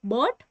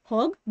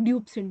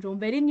 Birt-Hogg-Dube syndrome,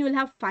 wherein you will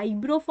have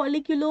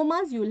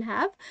fibrofolliculomas, you will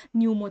have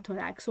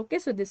pneumothorax. Okay,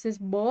 so this is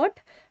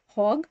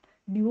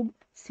Birt-Hogg-Dube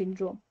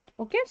syndrome.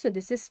 Okay, so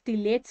this is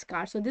stellate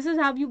scar. So this is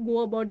how you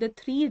go about the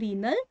 3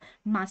 renal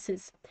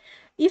masses.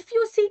 If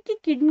you see कि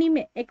kidney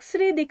में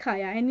X-ray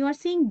दिखाया and you are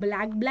seeing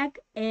black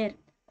air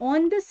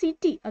on the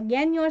CT,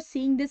 again you are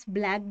seeing this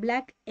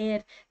black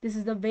air. This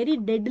is a very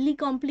deadly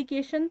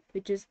complication,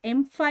 which is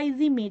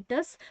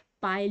emphysematous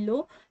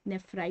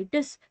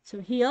pyelonephritis. So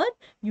here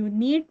you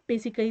need,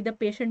 basically the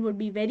patient would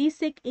be very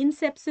sick, in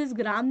sepsis,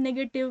 gram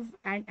negative,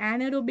 and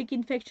anaerobic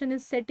infection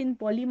is set in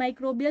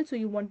polymicrobial. So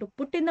you want to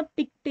put in a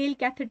pigtail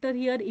catheter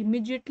here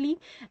immediately,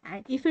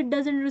 and if it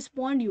doesn't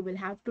respond, you will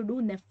have to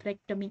do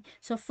nephrectomy.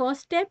 So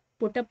first step,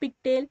 put a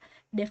pigtail,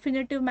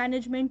 definitive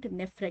management,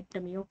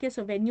 nephrectomy. Okay,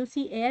 so when you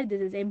see air,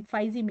 this is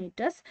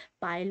emphysematous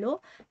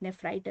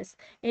pyelonephritis.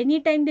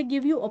 Anytime they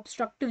give you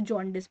obstructive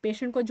jaundice,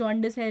 patient ko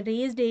jaundice hai,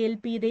 raised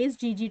ALP,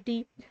 raised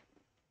GGT,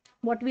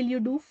 what will you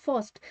do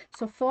first?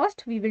 So first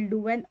we will do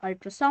an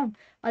ultrasound.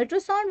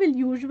 Ultrasound will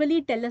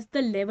usually tell us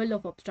the level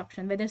of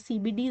obstruction, whether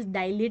CBD is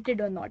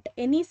dilated or not.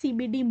 Any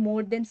CBD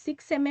more than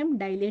 6 mm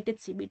dilated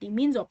CBD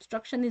means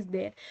obstruction is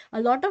there.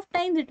 A lot of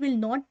times it will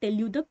not tell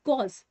you the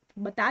cause.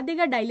 बता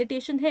देगा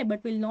dilatation है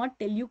but will not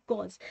tell you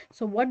cause.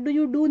 So what do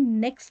you do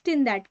next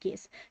in that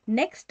case?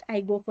 Next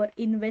I go for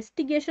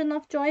investigation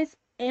of choice,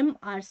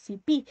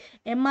 MRCP.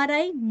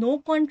 MRI, no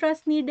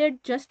contrast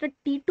needed, just a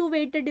T2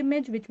 weighted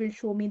image which will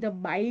show me the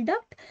bile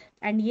duct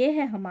and ये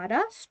है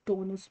हमारा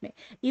stone उसमें.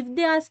 If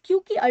they ask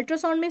you कि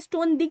ultrasound में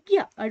stone दिख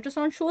गया,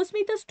 ultrasound shows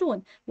me the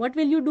stone, what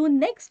will you do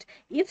next?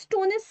 If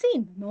stone is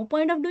seen, no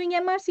point of doing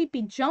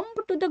MRCP,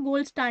 jump to the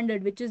gold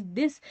standard which is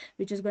this,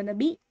 which is gonna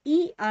be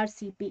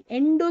ERCP,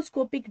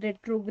 endoscopic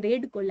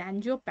retrograde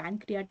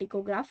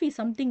cholangiopancreaticography,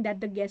 something that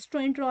the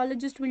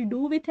gastroenterologist will do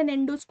with an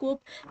endoscope,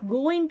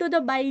 go into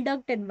the bile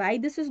duct. And why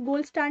this is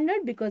gold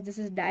standard? Because this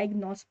is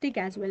diagnostic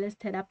as well as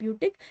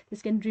therapeutic.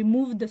 This can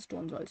remove the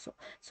stones also.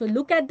 So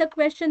look at the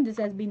question. This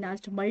has been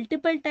asked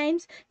multiple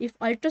times. If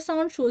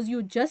ultrasound shows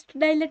you just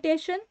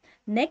dilatation,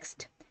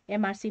 next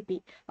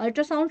MRCP.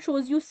 Ultrasound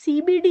shows you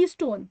CBD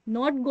stone,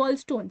 not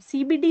gallstone,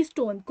 CBD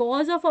stone,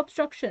 cause of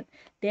obstruction.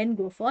 Then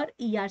go for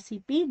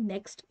ERCP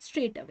next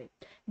straight away.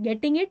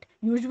 Getting it?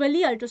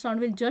 Usually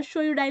ultrasound will just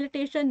show you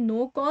dilatation,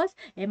 no cause,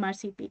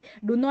 MRCP.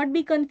 Do not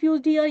be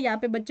confused here. यहाँ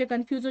पे बच्चे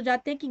confuse हो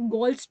जाते हैं कि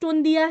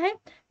gallstone दिया है.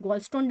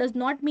 Gallstone does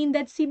not mean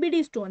that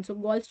CBD stone. So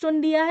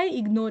gallstone दिया है,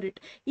 ignore it.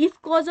 If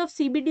cause of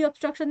CBD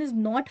obstruction is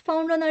not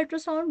found on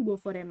ultrasound, go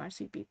for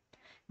MRCP.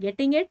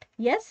 Getting it?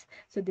 Yes.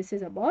 So this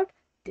is about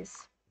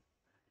this.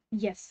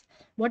 Yes.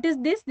 What is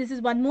this? This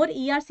is one more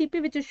ERCP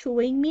which is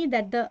showing me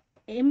that the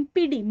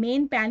MPD,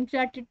 main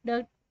pancreatic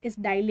duct, is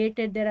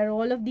dilated. There are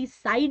all of these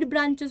side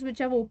branches which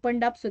have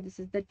opened up. So this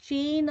is the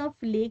chain of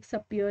Lake's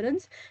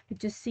appearance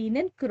which is seen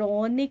in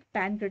chronic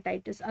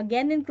pancreatitis.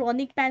 Again, in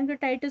chronic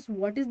pancreatitis,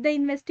 what is the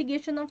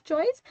investigation of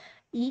choice?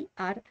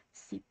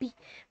 ERCP.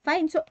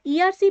 Fine. So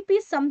ERCP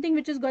is something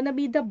which is going to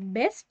be the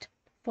best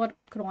for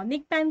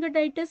chronic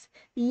pancreatitis.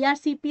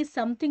 ERCP is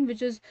something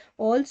which is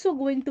also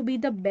going to be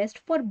the best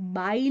for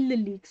bile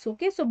leaks.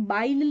 Okay, so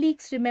bile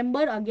leaks,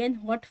 remember, again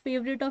hot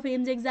favorite of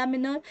AIIMS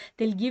examiner.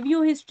 They'll give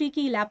you history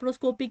ki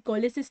laparoscopic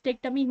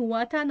cholecystectomy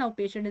hua tha. Now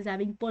patient is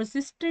having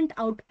persistent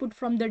output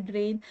from the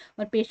drain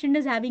or patient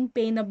is having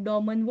pain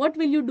abdomen. What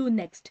will you do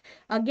next?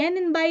 Again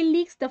in bile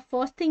leaks, the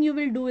first thing you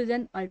will do is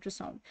an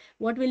ultrasound.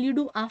 What will you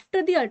do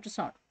after the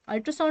ultrasound?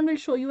 Ultrasound will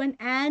show you an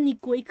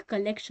anechoic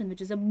collection,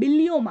 which is a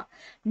bilioma.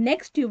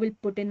 Next, you will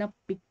put in a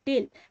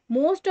pigtail.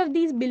 Most of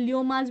these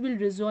biliomas will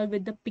resolve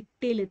with the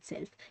pigtail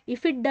itself.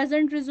 If it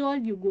doesn't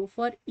resolve, you go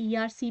for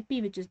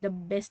ERCP, which is the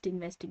best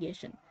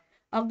investigation.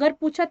 अगर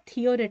पूछा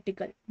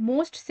theoretical,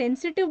 most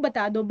sensitive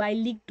बता दो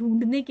bile leak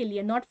ढूंढने के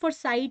लिए, not for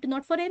sight,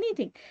 not for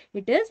anything.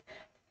 It is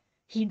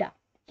HIDA.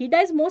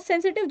 HIDA is most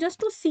sensitive just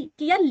to see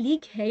कि यार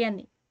leak है या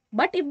नहीं.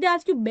 But if they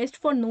ask you best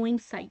for knowing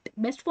site,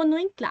 best for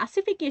knowing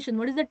classification,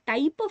 what is the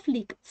type of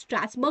leak?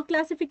 Strasbourg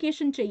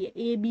classification चाहिए,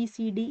 A, B,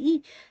 C, D,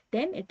 E.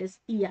 Then it is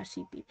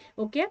ERCP.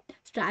 Okay.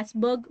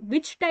 Strasbourg,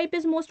 which type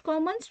is most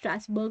common?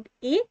 Strasbourg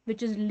A,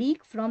 which is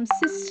leak from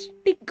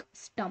cystic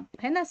stump.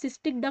 है ना,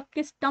 cystic duct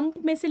के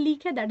stump में से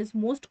leak है, that is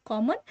most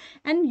common.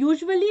 And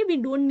usually we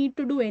don't need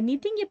to do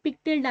anything. ये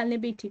pigtail डालने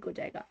पे ही ठीक हो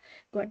जाएगा.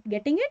 Got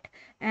getting it?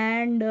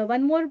 And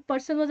one more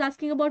person was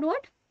asking about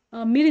what?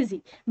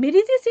 Mirizi.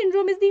 Mirizi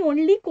syndrome is the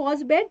only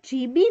cause where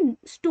GB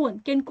stone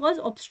can cause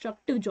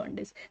obstructive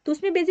jaundice. तो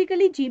उसमें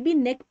basically GB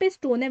neck पे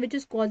stone है which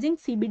is causing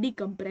CBD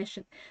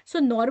compression. So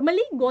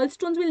normally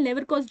gallstones will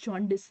never cause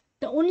jaundice.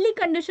 The only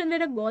condition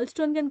where a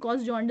gallstone can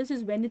cause jaundice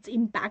is when it's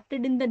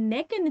impacted in the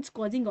neck and it's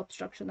causing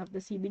obstruction of the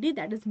CBD.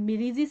 That is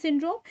Mirizi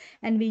syndrome,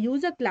 and we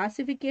use a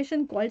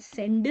classification called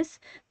Sendis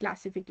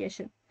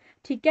classification.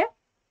 ठीक है?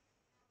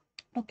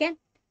 Okay?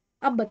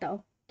 अब बताओ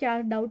क्या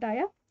doubt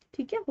आया?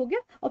 ठीक है, हो गया.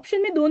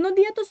 ऑप्शन में दोनों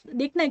दिया तो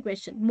देखना है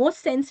क्वेश्चन. मोस्ट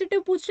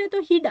सेंसिटिव पूछ रहे तो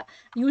हीडा.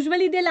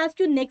 Usually they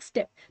ask you next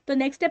step, तो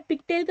नेक्स्ट स्टेप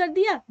पिगटेल कर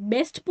दिया.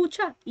 बेस्ट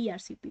पूछा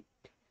ERCP.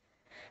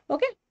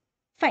 Okay,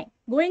 fine.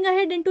 Going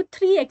ahead into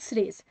 3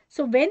 x-rays.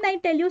 So when I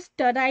tell you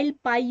sterile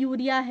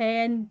pyuria hai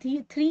and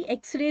the 3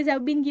 x-rays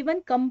have been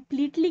given,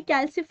 completely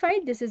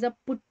calcified, this is a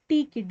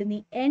putty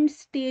kidney, end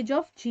stage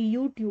of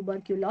GU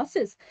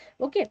tuberculosis.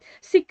 Okay.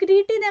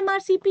 Secretin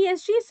MRCP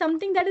SG is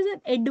something that is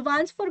an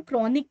advance for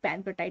chronic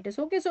pancreatitis.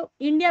 Okay. So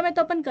India mein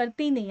to apan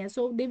karte hi nahi hai.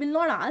 So they will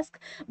not ask,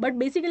 but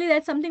basically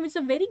that's something which is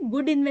a very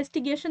good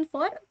investigation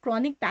for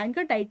chronic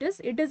pancreatitis.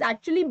 It is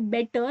actually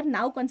better,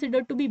 now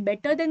considered to be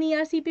better than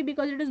ERCP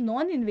because it is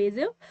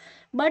non-invasive.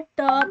 But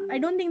I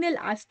don't think they'll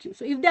ask you.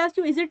 So if they ask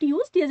you, is it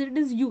used? Yes, it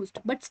is used.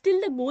 But still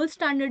the gold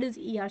standard is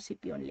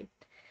ERCP only.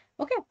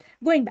 Okay,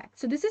 going back.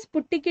 So this is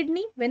putty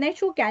kidney. When I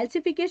show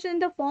calcification in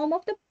the form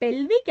of the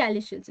pelvic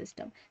calcial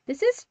system,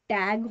 this is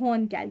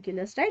Staghorn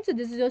calculus, right? So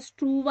this is your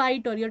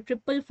struvite or your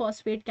triple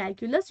phosphate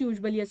calculus,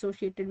 usually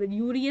associated with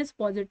urease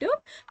positive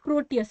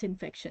Proteus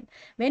infection.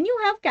 When you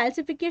have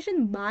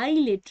calcification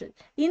bilateral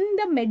in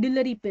the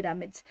medullary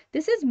pyramids,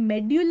 this is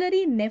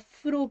medullary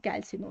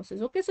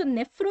nephrocalcinosis. Okay, so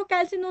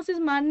nephrocalcinosis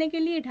मारने के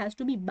लिए it has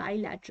to be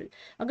bilateral.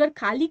 अगर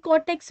खाली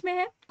cortex में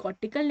है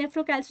cortical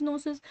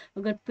nephrocalcinosis,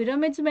 अगर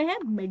pyramids में है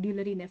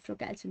medullary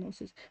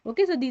nephrocalcinosis.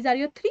 Okay, so these are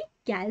your three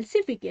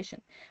calcification.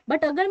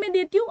 But अगर मैं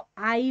देती हूँ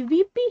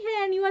IVP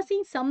है and you are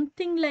seeing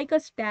something like a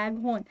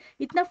staghorn,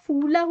 इतना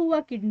फूला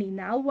हुआ kidney.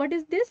 Now what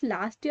is this?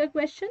 Last year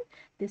question.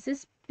 This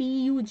is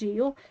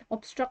PUJO,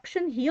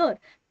 obstruction here,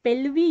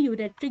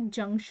 pelviureteric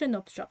junction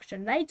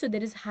obstruction, right? So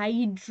there is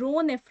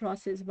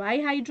hydronephrosis. Why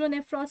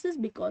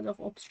hydronephrosis? Because of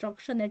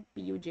obstruction at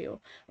PUJO.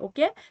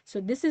 Okay,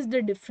 so this is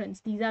the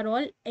difference. These are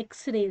all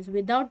x-rays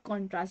without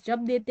contrast.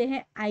 जब देते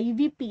हैं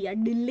IVP या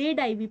delayed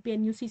IVP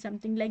and you see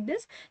something like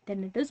this,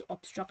 then it is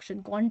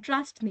obstruction.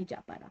 Contrast नहीं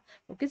जा पा रहा.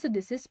 Okay, so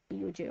this is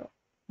PUJO.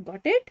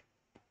 Got it?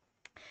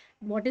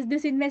 What is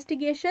this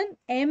investigation?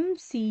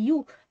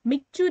 MCU,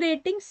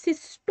 micturating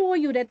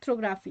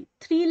cystourethrophy.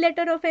 3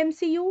 letter of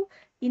MCU.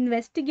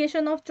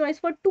 Investigation of choice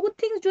for two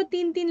things जो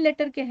 3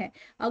 letter के हैं.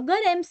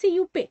 अगर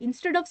MCU पे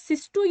instead of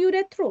सिस्टो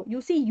यूरेथ्रो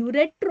you see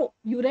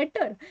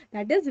ureter,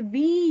 that is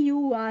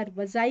VUR,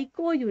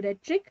 वजाइको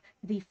ureteric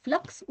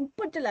reflux.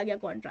 ऊपर चला गया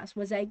contrast,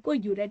 वजाइको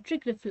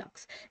ureteric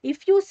reflux.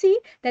 If you see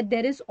that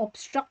there is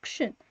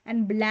obstruction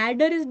and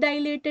bladder is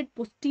dilated,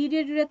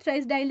 posterior urethra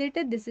is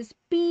dilated, this is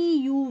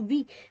PUV,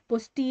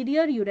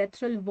 posterior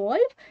urethral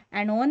valve,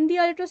 and on the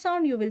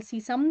ultrasound you will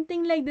see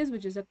something like this,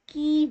 which is a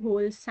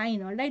keyhole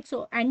sign. All right,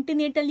 so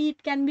antenatally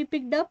it can be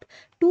picked up.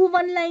 2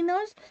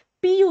 one-liners.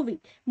 PUV,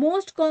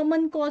 most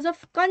common cause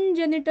of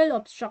congenital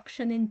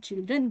obstruction in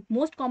children,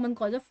 most common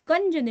cause of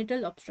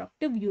congenital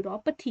obstructive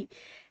uropathy.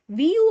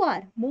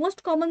 VUR,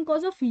 most common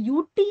cause of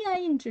UTI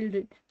in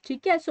children.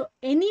 ठीक है, so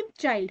any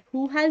child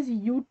who has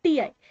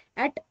UTI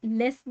at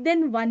less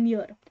than 1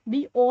 year,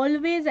 we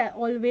always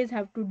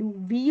have to do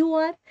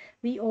VUR,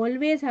 we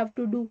always have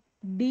to do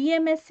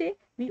DMSA,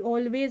 we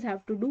always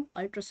have to do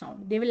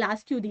ultrasound. They will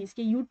ask you these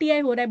कि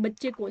UTI हो रहा है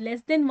बच्चे को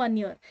less than 1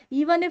 year,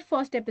 even if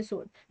first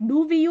episode,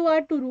 do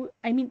VUR to rule,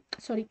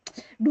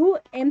 do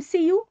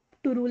MCU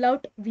to rule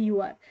out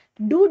VUR.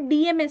 Do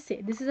DMSA.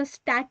 This is a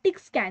static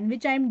scan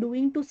which I am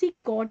doing to see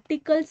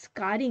cortical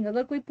scarring.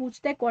 अगर कोई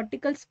पूछता है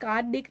cortical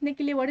scar देखने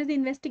के लिए what is the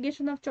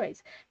investigation of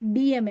choice?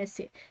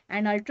 DMSA.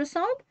 And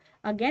ultrasound,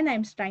 again I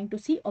am trying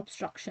to see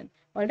obstruction.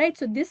 Alright,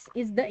 so this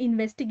is the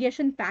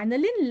investigation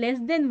panel in less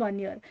than 1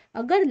 year.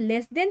 अगर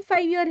less than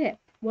 5 year है,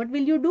 what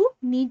will you do?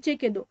 नीचे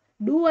के दो.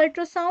 Do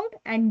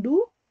ultrasound and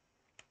do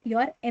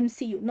your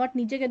MCU, not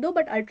नीचे के दो,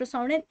 but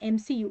ultrasound and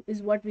MCU is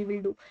what we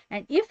will do.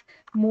 And if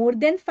more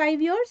than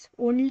 5 years,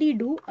 only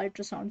do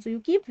ultrasound. So you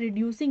keep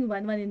reducing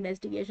one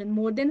investigation.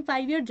 More than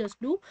 5 years,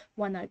 just do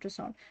 1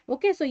 ultrasound.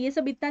 Okay, so ये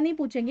सब इतना नहीं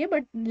पूछेंगे,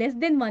 but less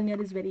than 1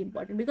 year is very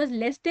important, because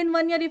less than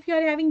 1 year if you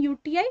are having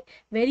UTI,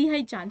 very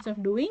high chance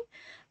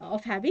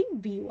of having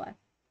VUR.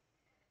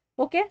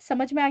 Okay,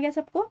 समझ में आ गया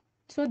सबको?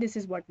 So this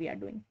is what we are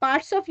doing.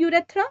 Parts of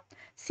urethra.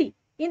 See,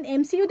 in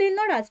MCU they will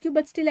not ask you,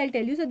 but still I'll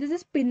tell you. So this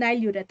is penile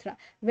urethra,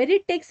 where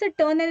it takes a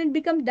turn and it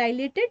becomes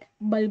dilated.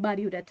 Bulbar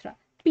urethra.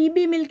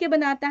 PB मिलके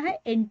बनाता है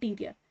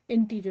anterior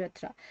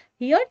urethra.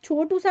 Here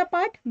छोटू सा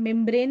part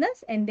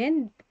membranous and then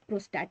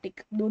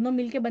prostatic, दोनों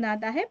मिलके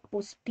बनाता है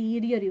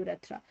posterior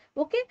urethra.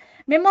 Okay,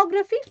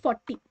 mammography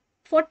 40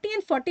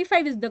 and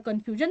 45 is the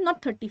confusion,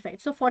 not 35.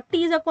 So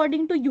 40 is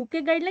according to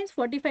UK guidelines,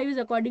 45 is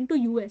according to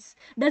US.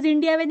 Does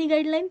India have any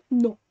guideline?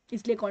 No.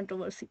 इसलिए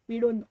controversy, we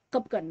don't know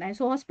कब करना है.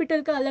 सो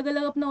hospital का अलग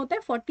अलग अपना होता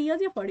है, 40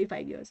 years या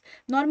 45 years.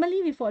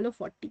 Normally we follow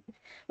 40.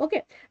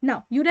 Okay,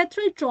 now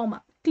urethral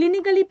trauma.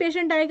 Clinically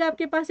patient आएगा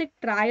आपके पास एक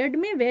ट्रायड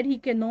में, where he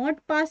can not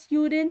pass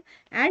urine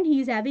and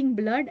he is having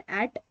blood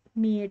eight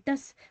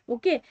meatus.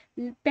 Okay,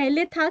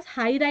 पहले था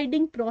high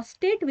riding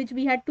prostate which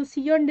we had to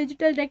see on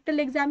digital rectal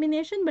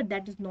examination, but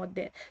that is not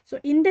there. So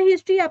in the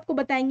history आपको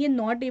बताएंगे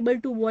not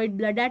able to void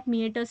blood at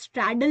meatus.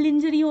 Straddle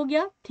injury हो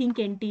गया,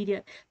 think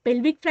anterior.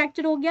 Pelvic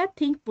fracture हो गया,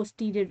 think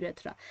posterior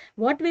urethra.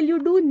 What will you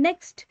do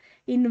next?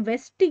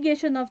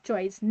 Investigation of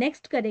choice.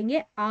 Next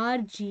करेंगे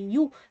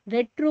RGU,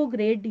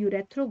 retrograde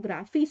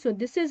urethrophy. So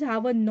this is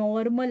how a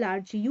normal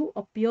RGU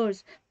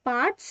appears.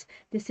 Parts,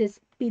 this is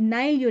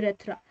penile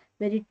urethra,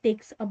 where it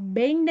takes a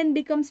bend and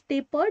becomes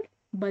tapered.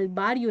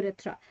 Bulbar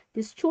urethra,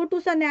 this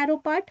chotu sa narrow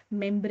part,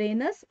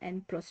 membranous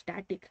and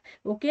prostatic.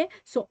 Okay,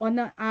 so on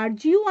a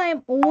RGU I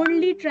am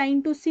only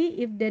trying to see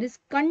if there is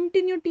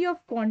continuity of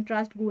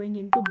contrast going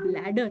into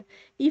bladder.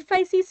 If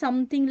I see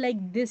something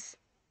like this,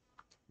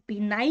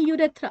 penile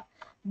urethra,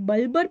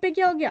 bulbar पे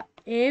क्या हो गया?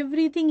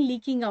 Everything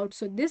leaking out.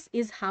 So this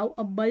is how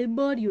a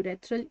bulbar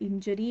urethral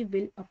injury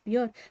will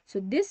appear. So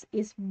this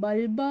is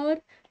bulbar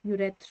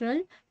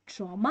urethral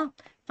trauma.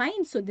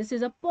 Fine. So this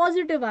is a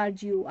positive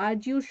RGU.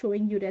 RGU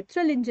showing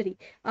urethral injury.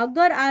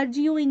 अगर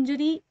RGU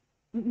injury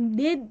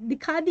दे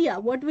दिखा दिया,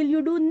 what will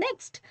you do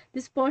next?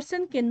 This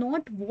person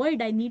cannot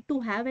void. I need to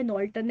have an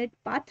alternate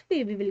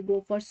pathway. We will go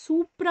for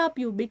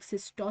suprapubic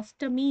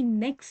cystostomy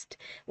next.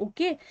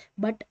 Okay,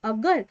 but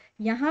अगर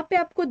यहाँ पे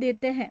आपको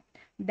देते हैं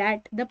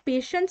that the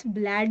patient's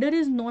bladder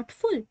is not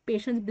full,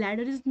 patient's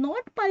bladder is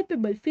not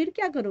palpable, फिर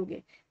क्या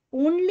करोगे?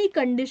 Only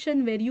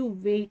condition where you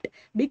wait,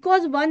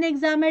 because one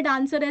exam had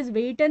answer as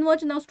wait and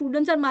watch. Now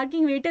students are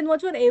marking wait and watch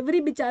for every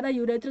bichara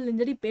urethral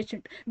injury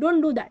patient.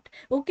 Don't do that.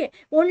 Okay,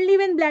 only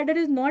when bladder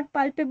is not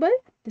palpable.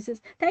 This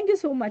is, thank you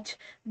so much,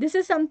 this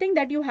is something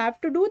that you have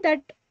to do,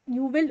 that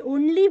you will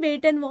only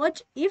wait and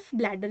watch if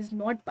bladder is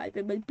not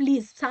palpable.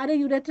 Please, सारे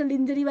urethral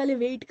injury वाले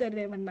wait कर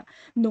रहे हैं वरना.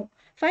 No,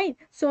 fine.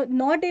 So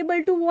not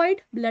able to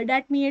void, blood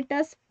at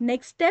meatus.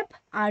 Next step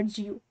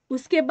RGU.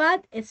 उसके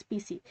बाद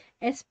SPC.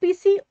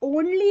 SPC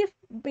only if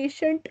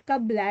patient का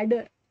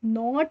bladder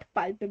not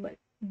palpable,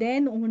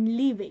 then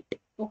only wait.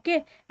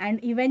 Okay,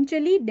 and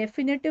eventually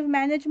definitive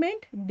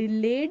management,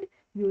 delayed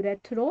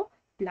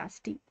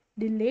urethroplasty.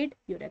 Delayed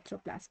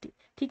urethroplasty.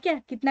 ठीक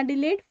है, कितना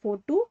delayed? 4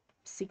 to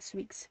 6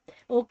 weeks.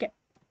 Okay,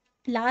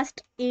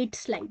 last 8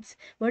 slides.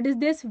 What is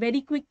this? Very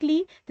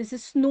quickly, this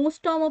is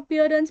snowstorm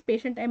appearance.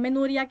 Patient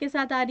amenorrhea के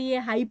साथ आ रही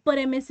है,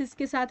 hyperemesis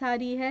के साथ आ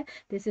रही है.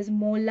 This is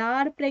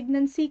molar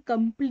pregnancy,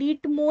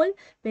 complete mole.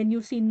 When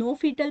you see no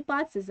fetal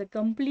parts, this is a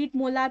complete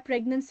molar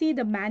pregnancy.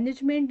 The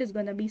management is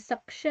going to be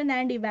suction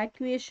and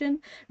evacuation.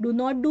 Do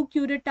not do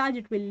curettage,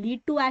 it will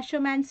lead to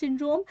Asherman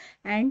syndrome,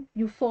 and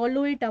you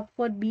follow it up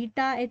for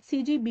beta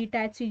HCG. Beta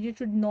HCG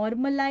should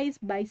normalize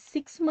by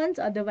 6 months,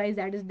 otherwise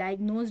that is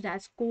diagnosed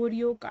as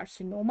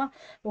choriocarcinoma.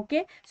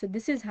 Okay, so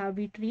this is how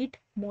we treat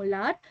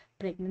molar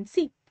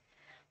pregnancy.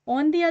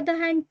 On the other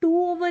hand, 2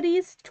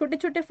 ovaries, छोटे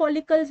छोटे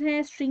follicles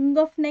हैं, string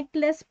of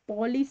necklace,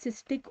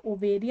 polycystic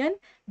ovarian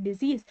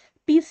disease.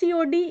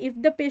 PCOD, if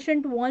the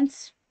patient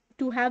wants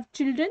to have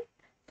children,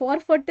 for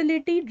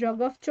fertility,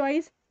 drug of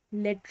choice,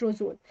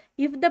 letrozole.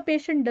 If the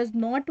patient does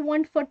not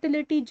want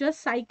fertility,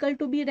 just cycle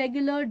to be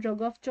regular,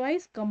 drug of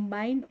choice,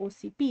 combined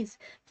OCPs.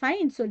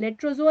 Fine, so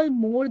letrozole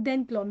more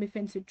than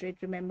clomiphene citrate,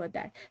 remember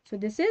that. So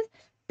this is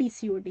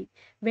PCOD.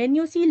 When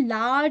you see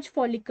large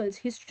follicles,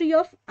 history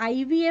of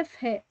IVF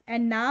hai,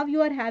 and now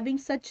you are having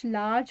such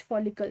large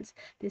follicles,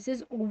 this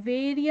is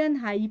ovarian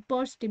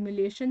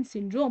hyperstimulation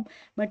syndrome.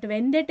 But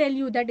when they tell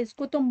you that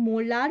isko to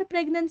molar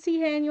pregnancy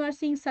hai and you are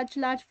seeing such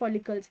large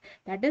follicles,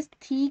 that is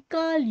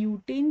theca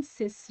lutein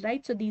cysts,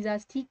 right? So these are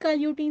theca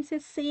lutein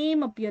cysts,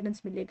 same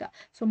appearance milega.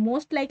 So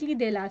most likely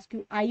they'll ask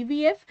you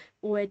IVF,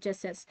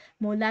 OHSS,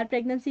 molar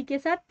pregnancy के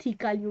साथ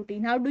theca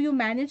lutein. How do you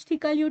manage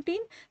theca lutein?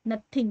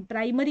 Nothing.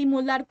 Primary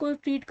molar को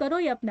treat करो,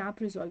 ये अपने आप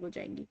resolve हो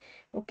जाएंगी.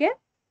 Okay,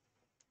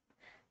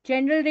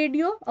 general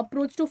radio,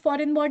 approach to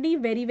foreign body,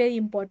 very very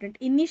important.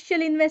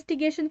 Initial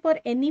investigation for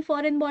any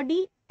foreign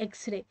body,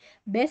 x-ray.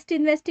 Best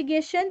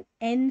investigation,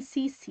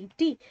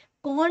 NCCT.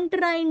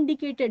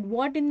 Contraindicated,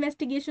 what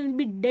investigation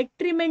will be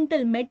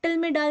detrimental? metal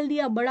में डाल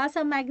दिया बड़ा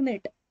सा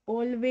magnet,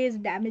 always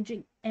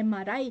damaging.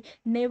 MRI,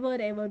 never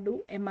ever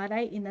do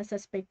MRI in a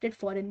suspected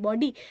foreign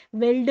body.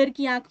 welder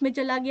की आंख में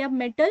चला गया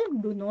metal,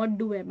 do not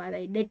do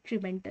MRI,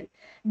 detrimental.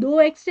 2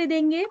 x-ray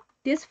देंगे.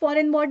 This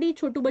foreign body,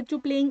 Chhotu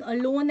Bachchu playing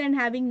alone and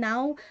having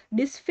now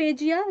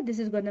dysphagia, this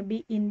is going to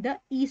be in the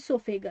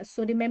esophagus.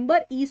 So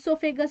remember,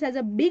 esophagus has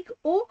a big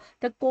O,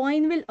 the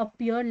coin will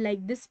appear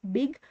like this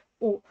big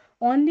O.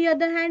 On the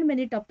other hand, when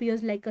it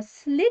appears like a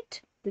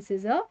slit, this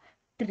is a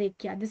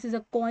trachea. This is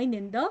a coin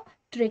in the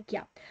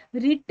trachea.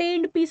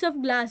 Retained piece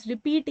of glass,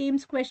 repeat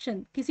AIIMS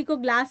question. किसी को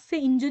glass से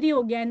injury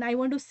हो गया and I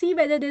want to see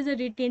whether there is a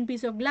retained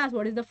piece of glass.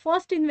 What is the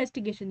first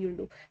investigation you'll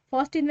do?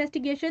 First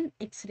investigation,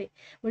 X-ray.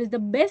 What is the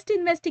best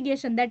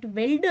investigation? That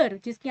welder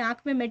जिसकी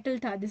आंख में metal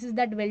था, this is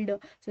that welder.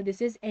 So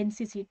this is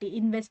NCCT,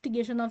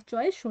 investigation of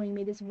choice, showing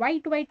me this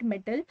white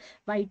metal,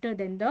 whiter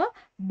than the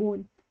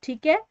bone.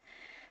 ठीक है,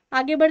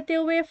 आगे बढ़ते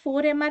हुए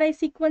 4 MRI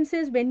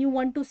sequences. When you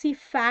want to see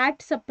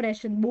fat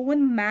suppression,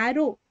 bone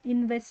marrow,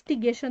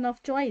 investigation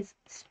of choice,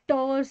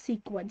 stir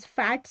sequence,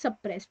 fat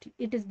suppressed,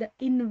 it is the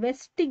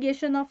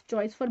investigation of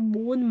choice for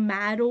bone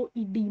marrow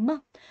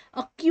edema.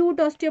 Acute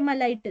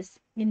osteomyelitis,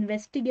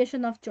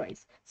 investigation of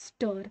choice,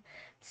 stir.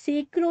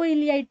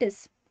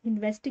 Sacroiliitis,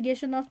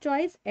 investigation of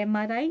choice,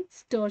 MRI,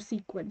 stir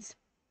sequence.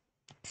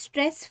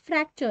 Stress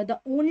fracture, the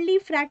only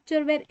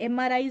fracture where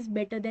MRI is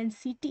better than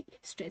CT,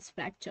 stress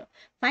fracture.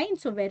 Fine,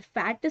 so where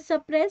fat is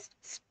suppressed,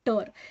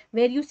 stir.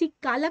 Where you see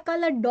kala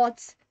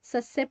dots,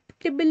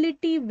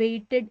 susceptibility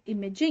weighted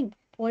imaging.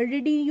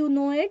 Already you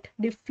know it,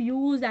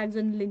 diffuse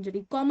axonal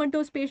injury.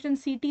 Comatose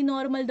patient, CT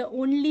normal, the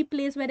only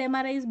place where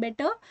MRI is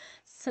better,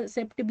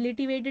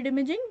 susceptibility weighted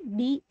imaging,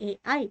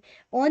 DAI.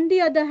 On the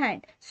other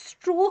hand,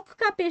 stroke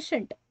ka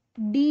patient,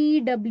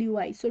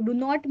 DWI. So do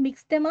not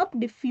mix them up.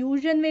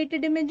 Diffusion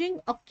weighted imaging,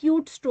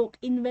 acute stroke,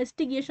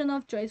 investigation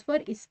of choice for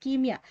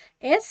ischemia,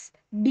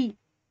 SD.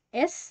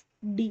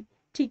 SD.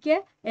 ठीक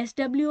है,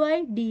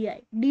 SWI DI,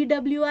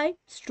 DWI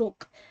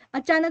stroke.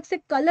 अचानक से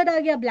colour आ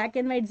गया black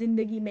and white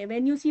जिंदगी में.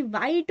 When you see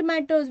white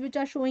matters which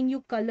are showing you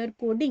colour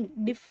coding,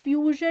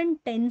 diffusion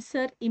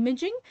tensor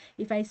imaging.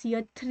 If I C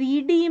a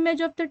 3D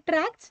image of the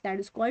tracts,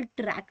 that is called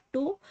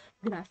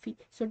tractography.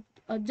 So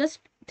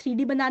just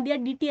 3D बना दिया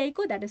DTI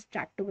को, that is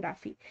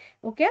tractography.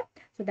 Okay,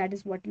 so that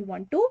is what you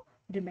want to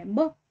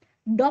remember.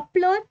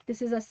 Doppler,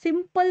 this is a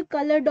simple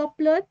color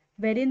Doppler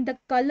wherein the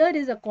color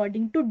is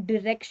according to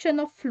direction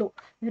of flow.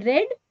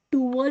 Red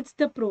towards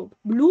the probe,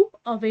 blue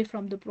away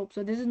from the probe.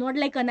 So this is not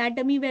like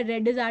anatomy where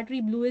red is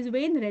artery, blue is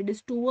vein. Red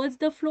is towards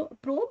the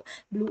probe,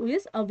 blue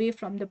is away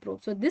from the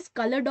probe. So this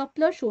color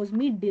Doppler shows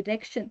me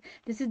direction.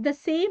 This is the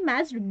same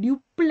as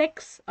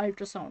duplex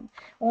ultrasound.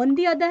 On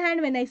the other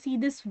hand, when I see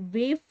this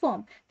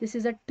waveform, this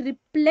is a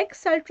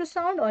triplex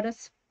ultrasound or a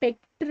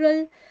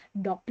spectral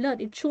Doppler.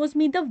 It shows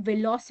me the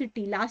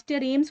velocity. Last year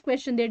AIIMS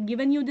question, they had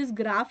given you this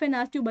graph and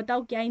asked you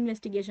बताओ क्या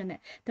investigation है.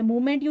 The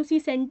moment you see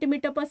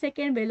centimeter per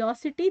second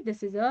velocity,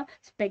 this is a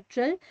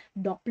spectral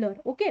Doppler.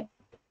 Okay.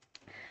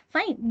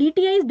 Fine.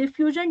 DTI is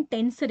diffusion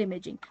tensor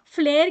imaging.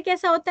 Flare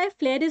कैसा होता है?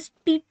 Flare is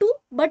T2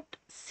 but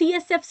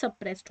CSF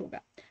suppressed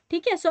होगा.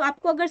 ठीक है. So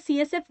आपको अगर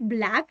CSF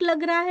black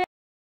लग रहा है,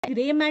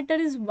 gray matter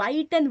is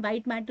white and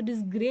white matter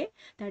is gray,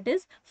 that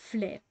is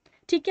flare.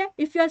 ठीक है.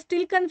 If you are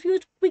still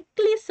confused,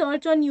 quickly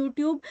search on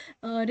YouTube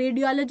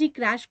Radiology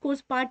Crash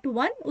Course Part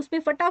 1. उसमें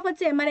फटाफट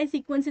से MRI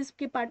sequences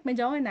के part में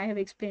जाओ and I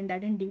have explained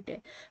that in detail.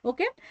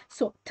 Okay.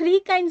 So 3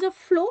 kinds of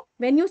flow.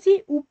 When you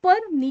see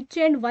ऊपर,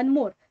 नीचे and one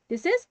more,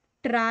 this is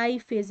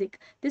triphasic.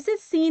 This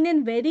is seen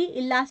in very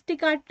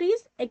elastic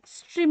arteries,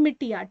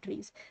 extremity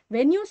arteries.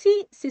 When you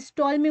see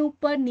systole में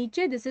ऊपर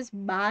नीचे, this is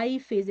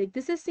biphasic.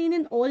 This is seen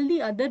in all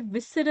the other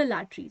visceral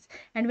arteries.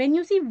 And when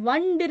you see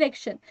one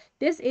direction,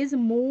 this is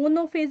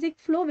monophasic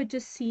flow, which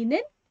is seen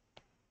in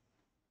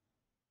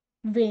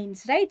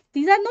veins, right?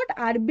 These are not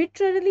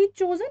arbitrarily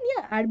chosen.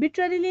 Yeah,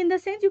 arbitrarily in the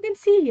sense you can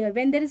see here,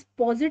 when there is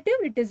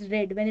positive, it is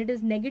red. When it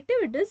is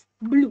negative, it is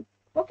blue.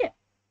 Okay.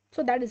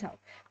 So that is how.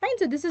 Fine.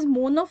 So this is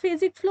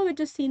monophasic flow which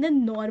is seen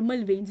in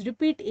normal veins.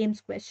 Repeat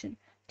AIIMS question.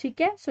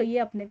 ठीक है. So ये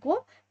अपने को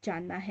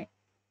जानना है.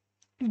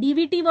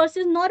 DVT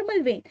versus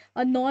normal vein.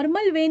 A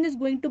normal vein is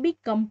going to be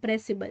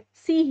compressible.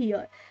 See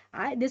here.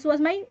 This was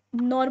my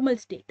normal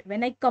state.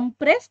 When I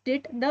compressed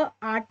it, the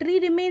artery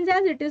remains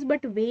as it is,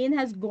 but vein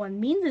has gone.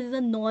 Means this is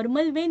a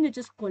normal vein which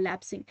is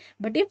collapsing.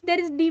 But if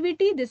there is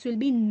DVT, this will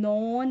be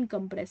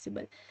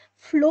non-compressible.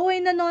 Flow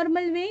in a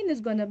normal vein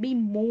is going to be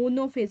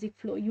monophasic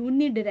flow,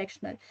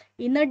 unidirectional.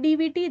 In a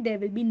DVT, there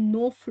will be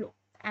no flow,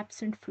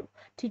 absent flow.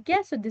 Okay,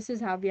 so this is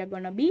how we are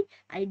going to be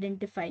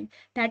identifying.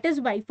 That is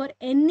why for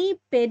any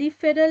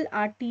peripheral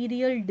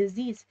arterial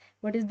disease,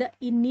 what is the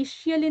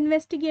initial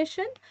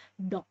investigation?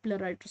 Doppler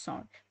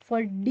ultrasound.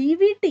 For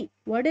DVT,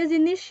 what is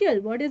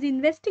initial? What is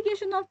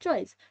investigation of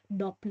choice?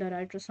 Doppler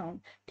ultrasound.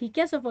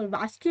 Okay, so for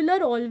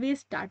vascular, always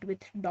start with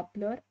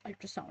Doppler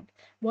ultrasound.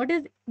 What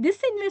is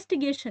this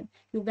investigation?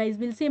 You guys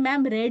will say,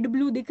 ma'am, red,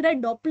 blue, dikh raha hai,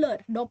 Doppler,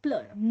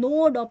 Doppler.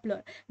 No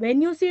Doppler.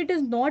 When you see it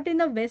is not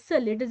in a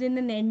vessel, it is in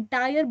an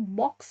entire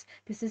box.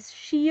 This is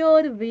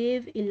shear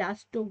wave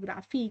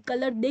elastography.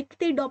 Color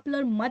dekhte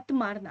Doppler mat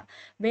marna.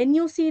 When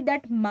you see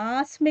that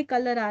mass में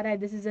color आ रहा है,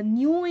 this is a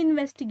new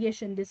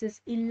investigation. This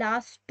is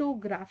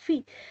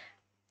elastography.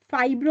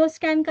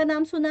 Fibroscan का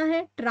नाम सुना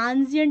है?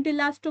 Transient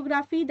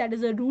elastography, that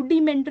is a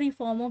rudimentary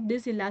form of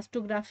this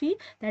elastography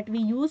that we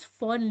use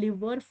for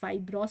liver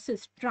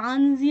fibrosis.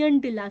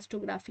 Transient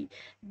elastography,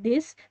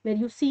 this where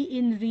you see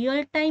in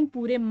real time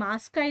पूरे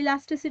मास का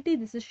elasticity.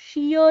 This is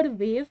shear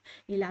wave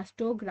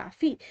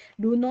elastography.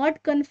 Do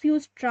not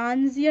confuse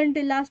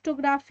transient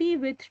elastography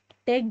with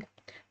TEG,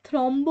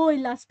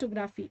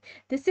 thromboelastography.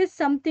 This is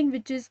something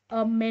which is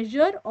a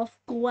measure of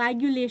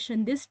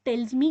coagulation. This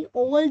tells me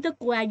all the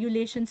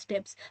coagulation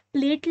steps.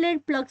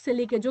 Platelet plug से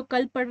लेके, जो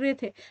कल पढ़ रहे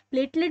थे,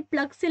 platelet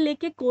plug से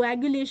लेके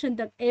coagulation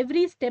तक,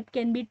 every step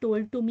can be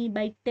told to me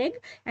by TEG,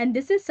 and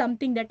this is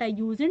something that I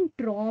use in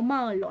trauma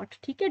a lot.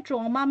 ठीक है,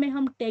 trauma में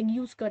हम TEG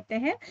use करते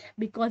हैं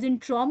because in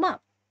trauma,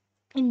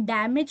 in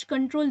damage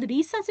control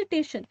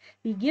resuscitation,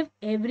 we give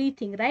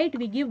everything, right?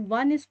 We give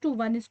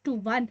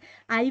 1:1:1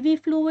 IV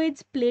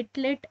fluids,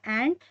 platelet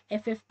and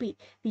FFP.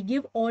 We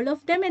give all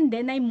of them and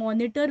then I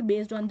monitor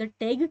based on the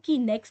TEG ki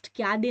next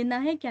kya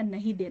dena hai, kya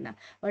nahi dena.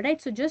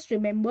 Alright, so just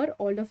remember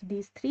all of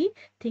these 3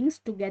 things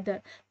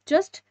together.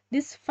 Just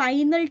this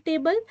final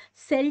table,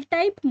 cell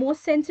type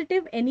most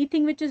sensitive,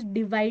 anything which is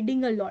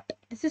dividing a lot.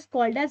 This is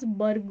called as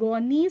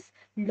Burgoni's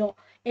law.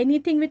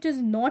 Anything which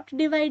is not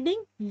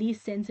dividing,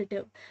 least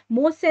sensitive.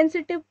 Most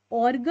sensitive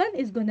organ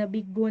is going to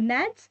be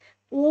gonads,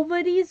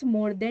 ovaries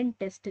more than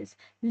testes.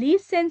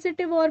 Least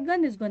sensitive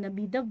organ is going to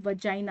be the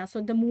vagina.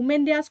 So the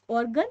moment they ask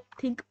organ,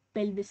 think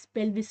pelvis.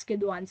 Pelvis के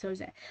 2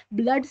 answers हैं.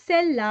 Blood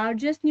cell,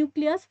 largest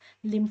nucleus,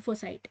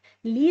 lymphocyte.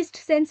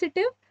 Least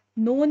sensitive,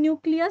 no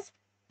nucleus,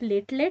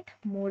 platelet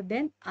more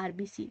than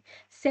RBC.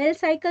 Cell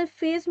cycle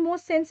phase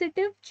most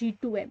sensitive,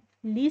 G2M.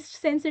 least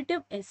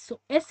sensitive S. So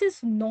S is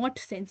not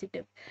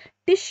sensitive.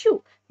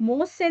 Tissue,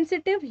 most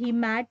sensitive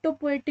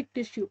hematopoietic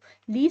tissue,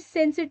 least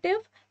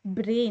sensitive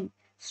brain.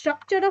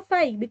 Structure of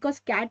eye, because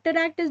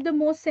cataract is the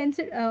most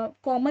sensitive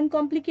common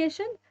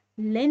complication,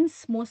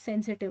 lens most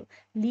sensitive,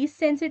 least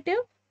sensitive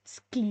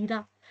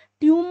sclera.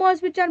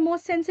 Tumors which are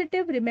most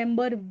sensitive,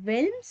 remember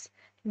Wilms,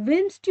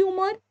 Wilms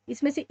tumour,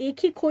 इसमें से एक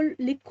ही खोल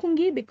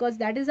लिखूंगी because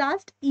that is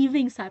asked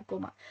ईविंग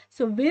sarcoma.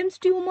 So Wilms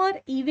tumour,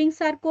 ईविंग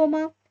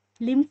sarcoma,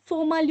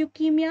 lymphoma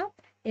leukaemia,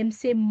 M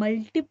से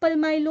multiple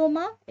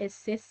myeloma, S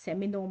से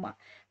seminoma.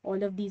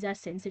 All of these are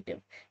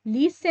sensitive.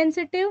 Least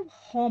sensitive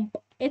HOMP,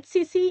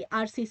 HCC,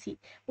 RCC.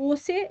 O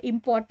से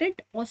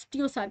important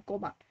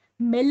osteosarcoma,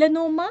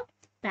 melanoma,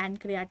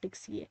 pancreatic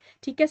CA.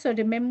 ठीक है. So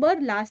remember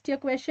last year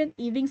question,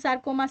 Ewing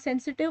sarcoma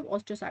sensitive,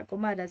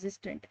 osteosarcoma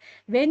resistant.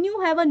 When you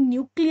have a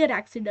nuclear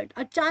accident,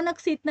 अचानक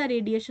से इतना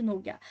radiation हो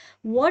गया,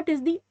 what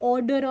is the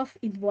order of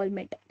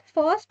involvement?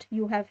 First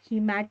you have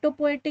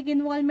hematopoietic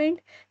involvement,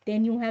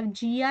 then you have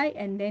GI,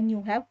 and then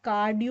you have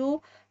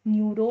cardio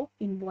neuro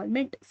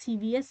involvement.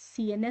 CVS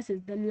CNS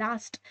is the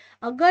last.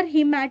 अगर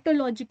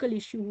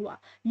hematological issue हुआ,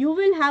 you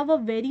will have a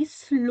very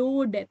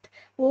slow death.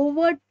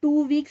 Over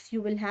 2 weeks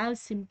you will have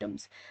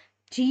symptoms.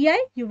 GI,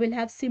 you will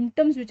have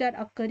symptoms which are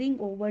occurring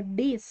over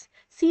days.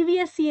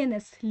 CVS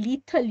CNS,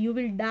 lethal, you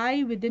will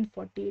die within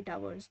 48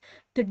 hours.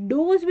 The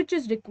dose which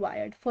is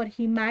required for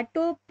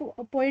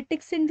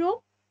hematopoietic syndrome,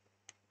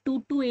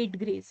 2 to 8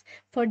 grays.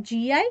 For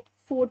GI,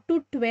 4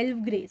 to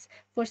 12 grays.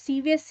 For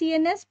CVS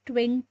CNS,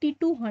 20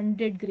 to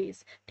 100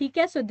 grays. ठीक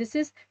है. So this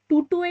is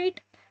 2 to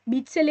 8,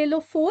 बीच से ले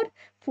लो 4,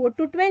 4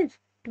 to 12,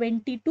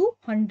 20 to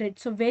 100.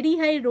 So very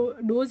high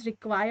dose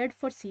required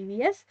for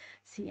CVS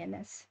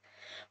CNS.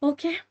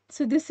 Okay,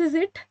 so this is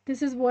it.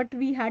 This is what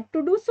we had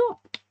to do. So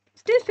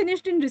still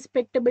finished in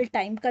respectable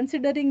time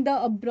considering the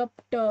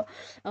abrupt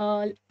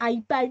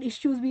iPad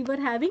issues we were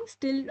having.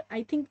 Still,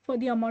 I think for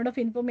the amount of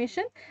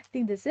information, I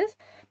think this is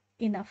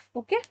enough.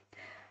 Okay,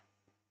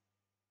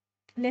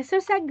 lesser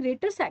sac,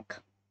 greater sac.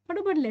 What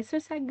about lesser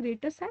sac,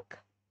 greater sac?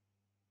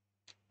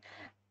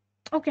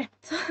 Okay,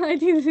 so I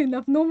think this is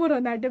enough. No more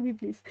anatomy,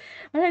 please.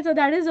 Alright, so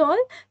that is all.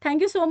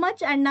 Thank you so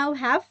much. And now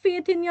have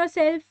faith in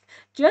yourself.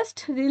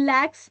 Just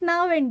relax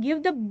now and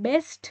give the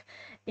best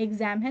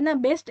exam. है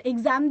ना, best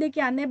exam दे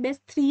के आने,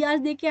 best 3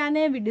 hours दे के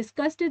आने. We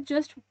discussed it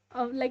just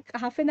like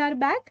half an hour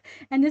back,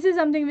 and this is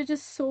something which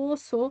is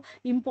so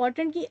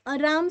important कि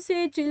आराम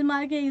से chill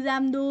मार के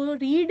exam दो.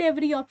 Read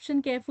every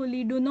option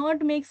carefully. Do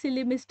not make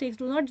silly mistakes.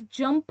 Do not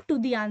jump to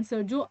the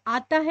answer. जो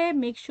आता है,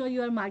 make sure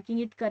you are marking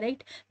it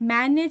correct.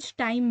 Manage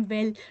time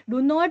well.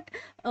 Do not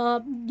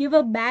give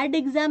a bad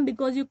exam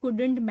because you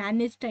couldn't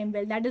manage time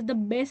well. That is the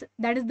best,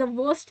 that is the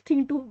worst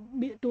thing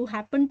to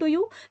happen to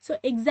you. So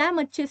exam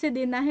अच्छे से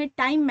देना है,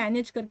 time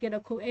manage करके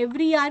रखो.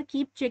 Every hour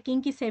keep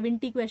checking कि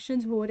 70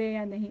 questions हो रहे हैं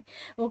या नहीं.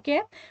 Okay,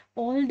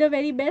 all the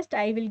very best.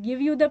 I will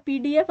give you the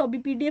PDF.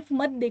 अभी PDF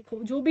मत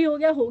देखो, जो भी हो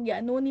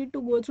गया. No need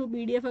to go through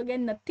PDF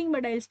again, nothing,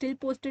 but I'll still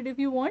post it if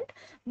you want.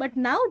 But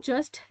now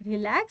just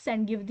relax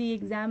and give the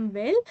exam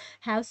well.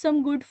 Have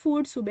some good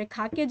food. सुबह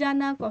खा के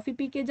जाना, coffee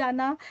पी के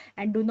जाना,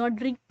 and do not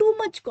drink too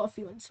much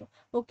coffee also.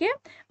 Okay,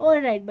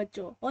 all right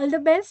बच्चों, all the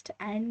best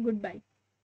and goodbye.